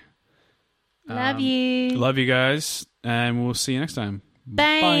 Okay. Love you. Love you guys, and we'll see you next time.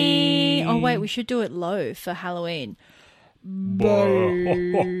 Bye. Bye. Oh, wait. We should do it low for Halloween. Bye.